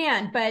good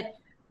man, but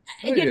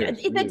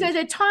there's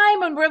a time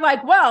when we're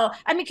like, well,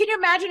 I mean, can you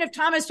imagine if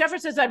Thomas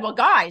Jefferson said, well,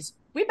 guys,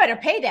 we better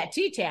pay that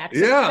tea tax?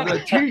 Yeah, the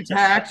tea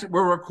tax.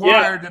 We're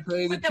required to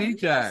pay the tea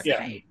tax.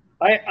 Yeah.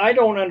 I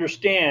don't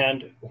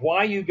understand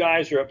why you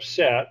guys are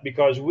upset,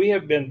 because we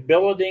have been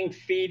billeting,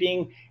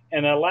 feeding,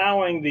 and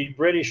allowing the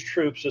British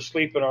troops to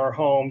sleep in our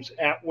homes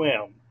at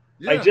whim.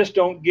 Yeah. I just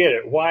don't get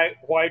it. Why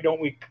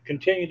don't we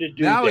continue to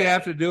do that? Now we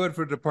have to do it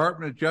for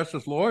Department of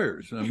Justice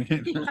lawyers. I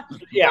mean,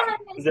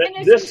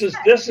 this is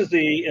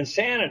the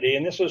insanity,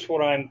 and this is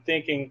what I'm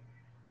thinking.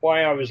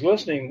 Why I was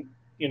listening,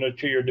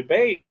 to your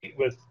debate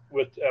with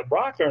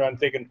Brockler, and I'm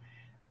thinking,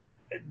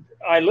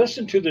 I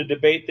listened to the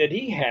debate that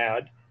he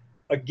had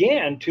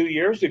again 2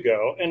 years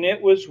ago, and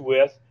it was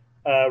with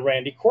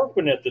Randy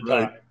Corcoran at the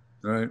time.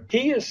 Right.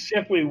 He is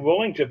simply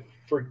willing to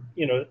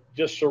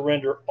just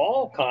surrender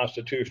all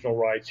constitutional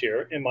rights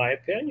here, in my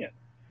opinion.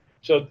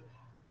 So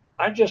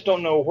I just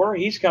don't know where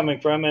he's coming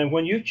from. And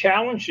when you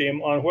challenge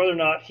him on whether or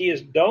not he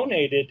has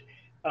donated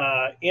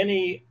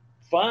any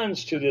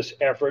funds to this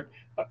effort,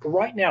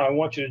 right now I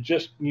want you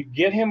to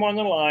get him on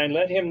the line,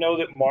 let him know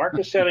that Mark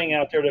is setting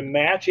out there to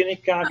match any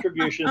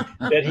contribution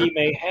that he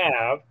may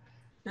have.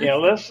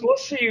 Let's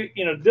see,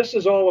 this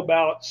is all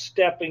about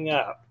stepping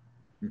up.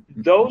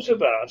 Those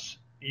of us,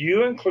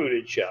 you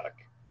included, Chuck,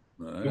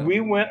 we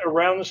went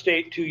around the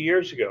state 2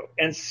 years ago,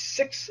 and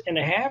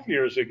 6.5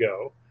 years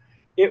ago,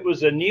 it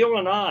was Anil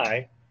and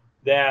I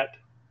that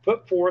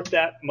put forth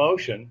that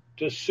motion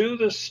to sue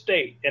the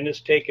state, and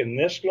it's taken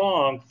this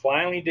long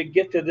finally to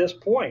get to this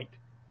point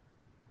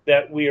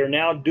that we are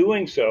now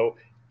doing so.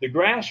 The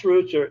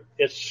grassroots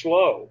it's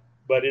slow,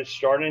 but it's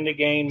starting to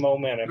gain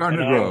momentum. Starting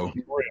to grow.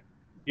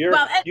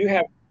 You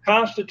have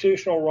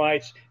constitutional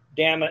rights,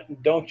 damn it,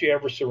 and don't you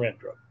ever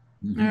surrender them.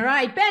 Mm-hmm. All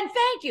right, Ben,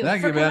 thank you for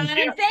coming on,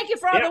 and thank you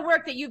for all the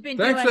work that you've been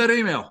doing. Thanks for that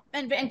email.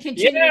 And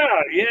continue.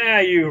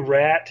 Yeah, you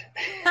rat.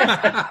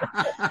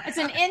 It's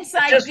an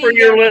inside just for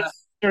your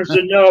listeners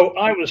to know,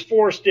 I was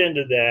forced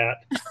into that.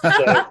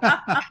 So.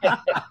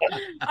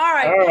 All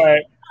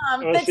right.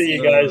 We'll see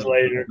you guys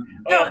later.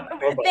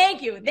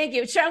 Thank you.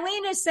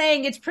 Charlene is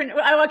saying it's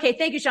okay.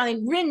 Thank you,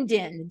 Charlene.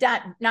 Rindin,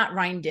 not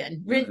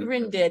Rindin.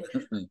 Rindin.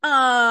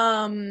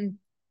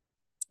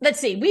 Let's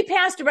see. We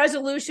passed a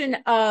resolution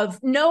of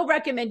no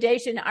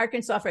recommendation in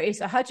Arkansas for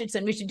Asa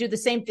Hutchinson. We should do the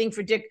same thing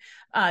for Dick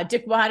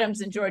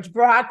Wadhams and George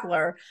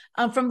Brockler.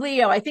 From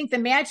Leo, I think the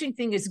matching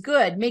thing is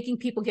good, making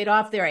people get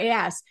off their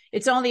ass.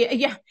 It's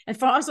only, and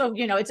for also,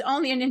 it's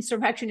only an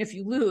insurrection if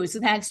you lose.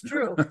 And that's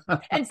true.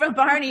 And from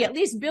Barney, at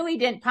least Billy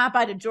didn't pop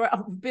out of George.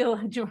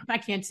 I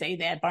can't say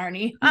that,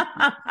 Barney.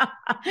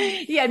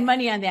 He had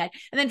money on that.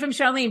 And then from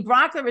Charlene,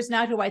 Brockler is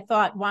not who I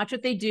thought. Watch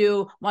what they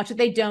do. Watch what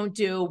they don't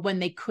do when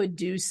they could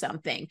do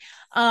something.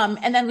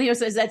 And then Leo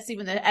says, that's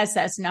even the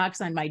SS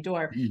knocks on my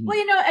door. Mm-hmm. Well,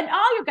 and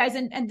all you guys,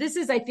 and this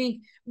is, I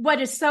think,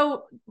 what is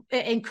so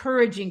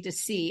encouraging to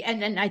see.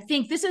 And I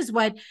think this is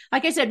what,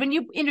 like I said, when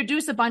you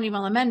introduced the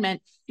Bonneville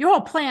Amendment, your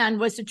whole plan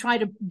was to try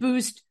to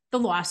boost the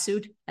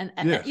lawsuit, and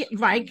yes.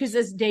 Right, because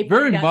as Dave,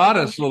 very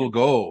modest little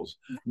goals,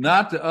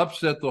 not to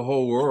upset the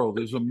whole world.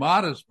 There's a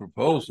modest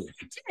proposal.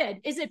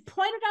 Is it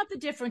pointed out the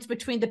difference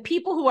between the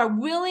people who are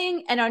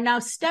willing and are now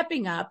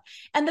stepping up,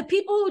 and the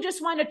people who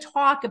just want to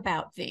talk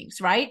about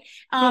things, right?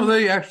 No,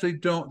 they actually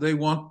don't. They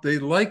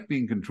like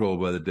being controlled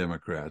by the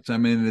Democrats. I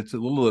mean, it's a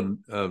little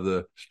of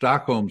the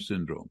Stockholm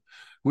syndrome.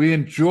 We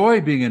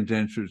enjoy being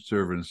indentured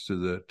servants to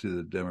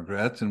the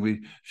Democrats, and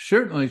we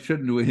certainly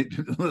shouldn't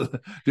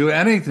do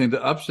anything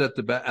to upset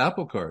the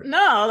apple cart.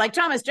 No, like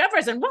Thomas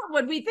Jefferson, what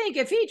would we think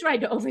if he tried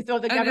to overthrow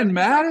the government? And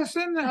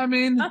Madison, I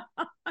mean, well,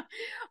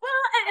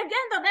 again,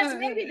 though, that's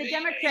maybe the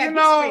Democrat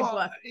history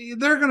book.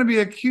 They're going to be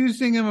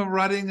accusing him of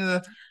writing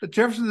the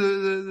Jefferson,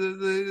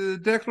 the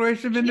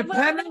Declaration of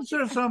Independence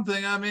or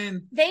something. I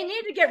mean, they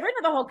need to get rid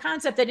of the whole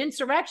concept that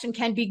insurrection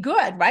can be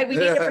good, right? We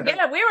need to forget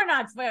it.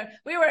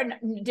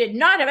 We did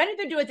not have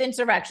anything to do with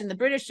insurrection. The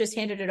British just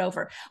handed it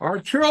over. Our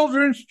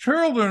children's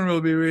children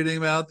will be reading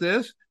about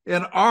this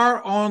in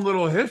our own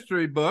little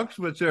history books,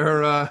 which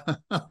are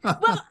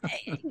well,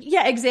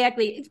 yeah,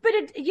 exactly. But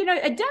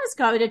it does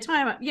come at a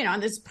time, on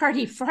this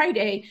Party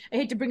Friday. I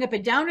hate to bring up a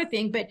downer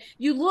thing, but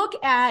you look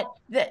at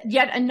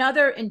yet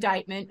another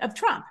indictment of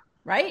Trump,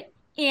 right?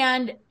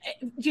 And,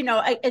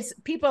 as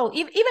people,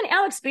 even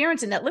Alex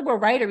Berenson, that liberal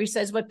writer, he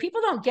says, what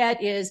people don't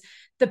get is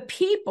the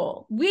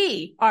people.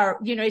 We are,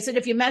 he said,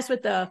 if you mess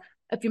with the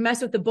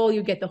bull,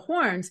 you get the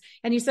horns.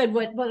 And he said,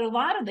 what a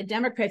lot of the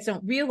Democrats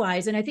don't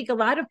realize, and I think a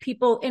lot of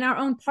people in our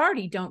own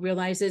party don't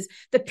realize, is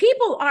the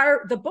people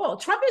are the bull.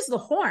 Trump is the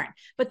horn,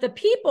 but the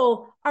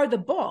people are the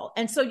bull.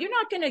 And so you're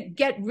not going to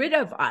get rid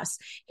of us.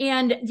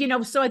 And,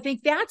 so I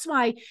think that's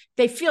why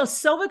they feel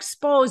so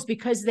exposed,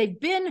 because they've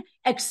been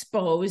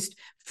exposed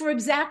for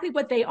exactly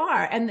what they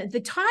are. And the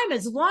time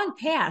is long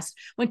past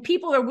when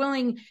people are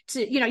willing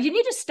to, you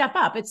need to step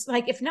up. It's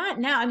like, if not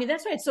now, I mean,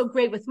 that's why it's so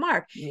great with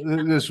Mark.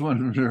 This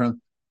one,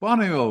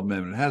 Bonneville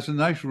Amendment has a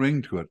nice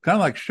ring to it, kind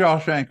of like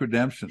Shawshank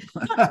Redemption.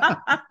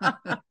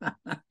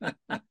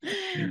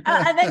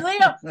 And then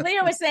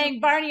Leo was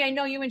saying, Barney, I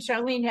know you and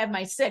Charlene have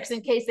my 6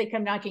 in case they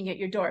come knocking at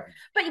your door.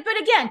 But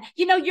again,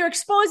 you're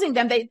exposing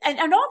them. They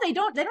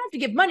don't have to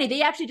give money.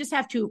 They actually just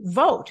have to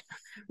vote,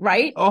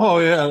 right? Oh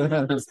yeah,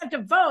 they just have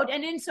to vote,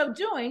 and in so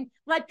doing,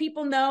 let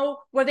people know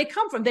where they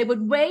come from. They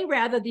would way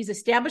rather, these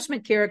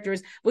establishment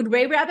characters would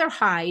way rather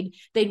hide.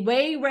 They'd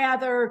way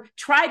rather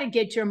try to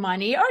get your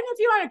money, or if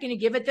you aren't going to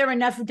give it, there are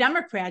enough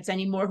Democrats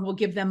anymore who will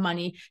give them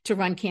money to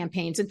run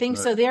campaigns and things,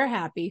 right. So they're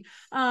happy,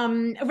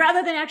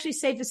 rather than actually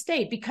save the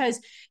state. Because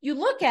you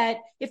look at,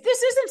 if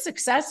this isn't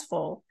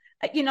successful,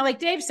 like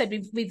Dave said,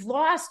 we've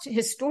lost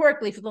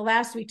historically for the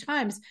last 3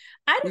 times.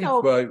 I don't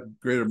know. By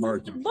greater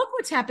margin. Look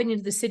what's happening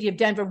to the city of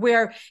Denver,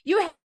 where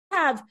you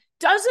have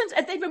dozens,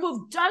 and they've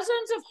removed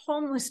dozens of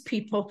homeless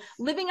people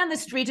living on the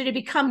streets, and it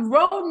become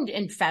rodent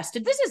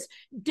infested. This is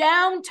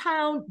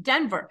downtown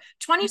Denver,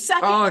 22nd.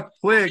 Oh,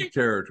 plague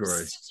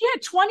territory.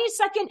 Yeah,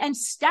 22nd and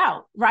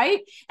Stout, right?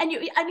 And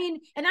and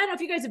I don't know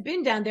if you guys have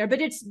been down there,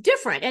 but it's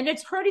different, and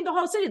it's hurting the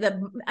whole city.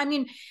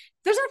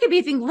 There's not going to be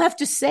anything left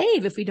to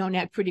save if we don't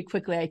act pretty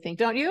quickly, I think.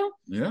 Don't you?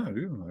 Yeah, I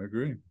do. I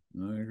agree.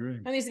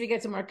 At least we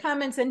get some more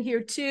comments in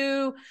here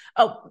too.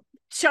 Oh,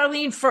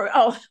 Charlene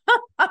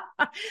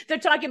they're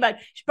talking about,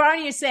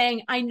 Barney is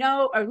saying, I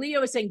know, or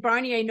Leo is saying,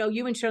 Barney, I know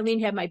you and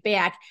Charlene have my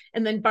back.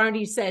 And then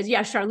Barney says,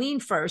 yeah,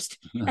 Charlene first.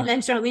 And then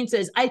Charlene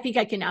says, I think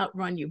I can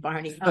outrun you,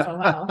 Barney. Oh,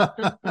 wow.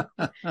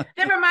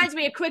 That reminds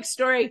me of a quick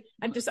story.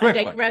 I'm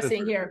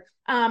digressing here.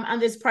 On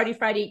this Party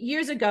Friday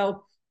years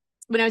ago,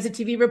 when I was a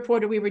TV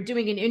reporter, we were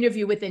doing an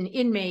interview with an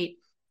inmate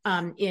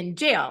in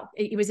jail.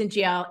 He was in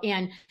jail,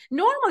 and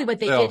normally what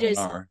they did is,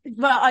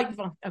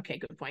 okay,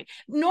 good point.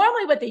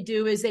 Normally what they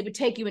do is they would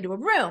take you into a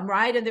room,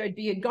 right? And there would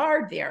be a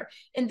guard there.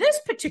 In this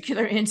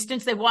particular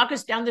instance, they walk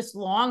us down this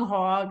long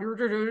hall.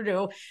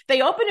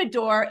 They open a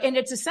door, and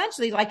it's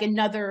essentially like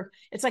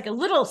it's like a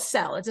little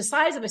cell. It's the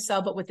size of a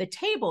cell, but with a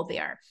table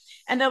there.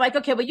 And they're like,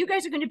 okay, well, you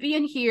guys are going to be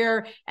in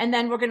here, and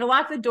then we're going to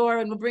lock the door,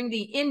 and we'll bring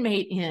the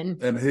inmate in.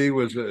 And he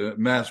was a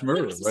mass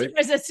murderer, right? He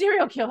was a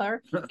serial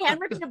killer, and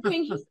we're going to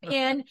bring him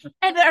in.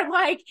 And they're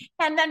like,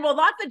 and then we'll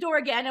lock the door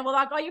again, and we'll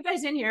lock all you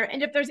guys in here.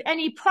 And if there's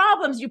any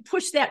problems, you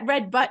push that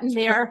red button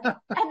there,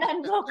 and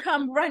then we'll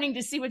come running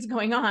to see what's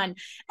going on.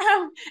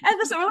 And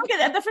so look at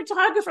that. The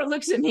photographer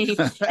looks at me,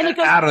 and he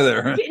goes, out of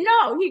there.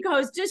 No, he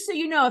goes, just so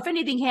you know, if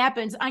anything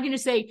happens, I'm going to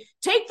say,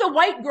 take the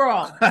white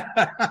girl.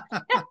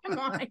 Come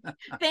on.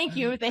 Thank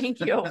you. And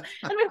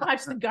we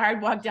watched the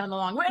guard walk down the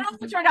long way.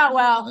 It turned out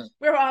well.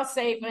 We were all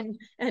safe,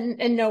 and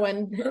no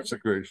one. That's a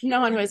great. No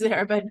one was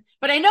there, but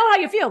I know how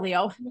you feel,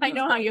 Leo. I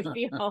know how you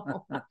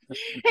feel.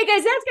 Hey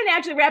guys, that's going to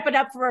actually wrap it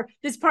up for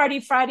this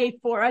Party Friday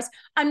for us.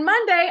 On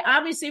Monday,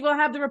 obviously, we'll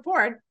have the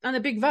report on the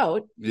big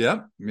vote.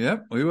 Yep,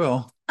 we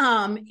will.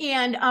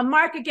 And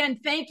Mark, again,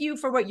 thank you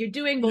for what you're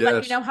doing. We'll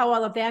let you know how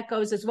all of that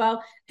goes as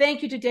well.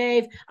 Thank you to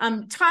Dave.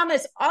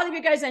 Thomas, all of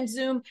you guys on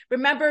Zoom,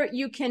 remember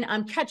you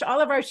can catch all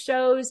of our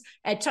shows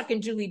at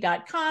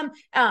chuckandjulie.com.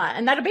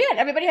 And that'll be it.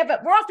 Everybody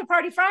we're off to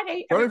Party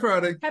Friday. Party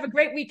Friday. Have a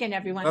great weekend,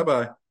 everyone.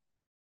 Bye-bye.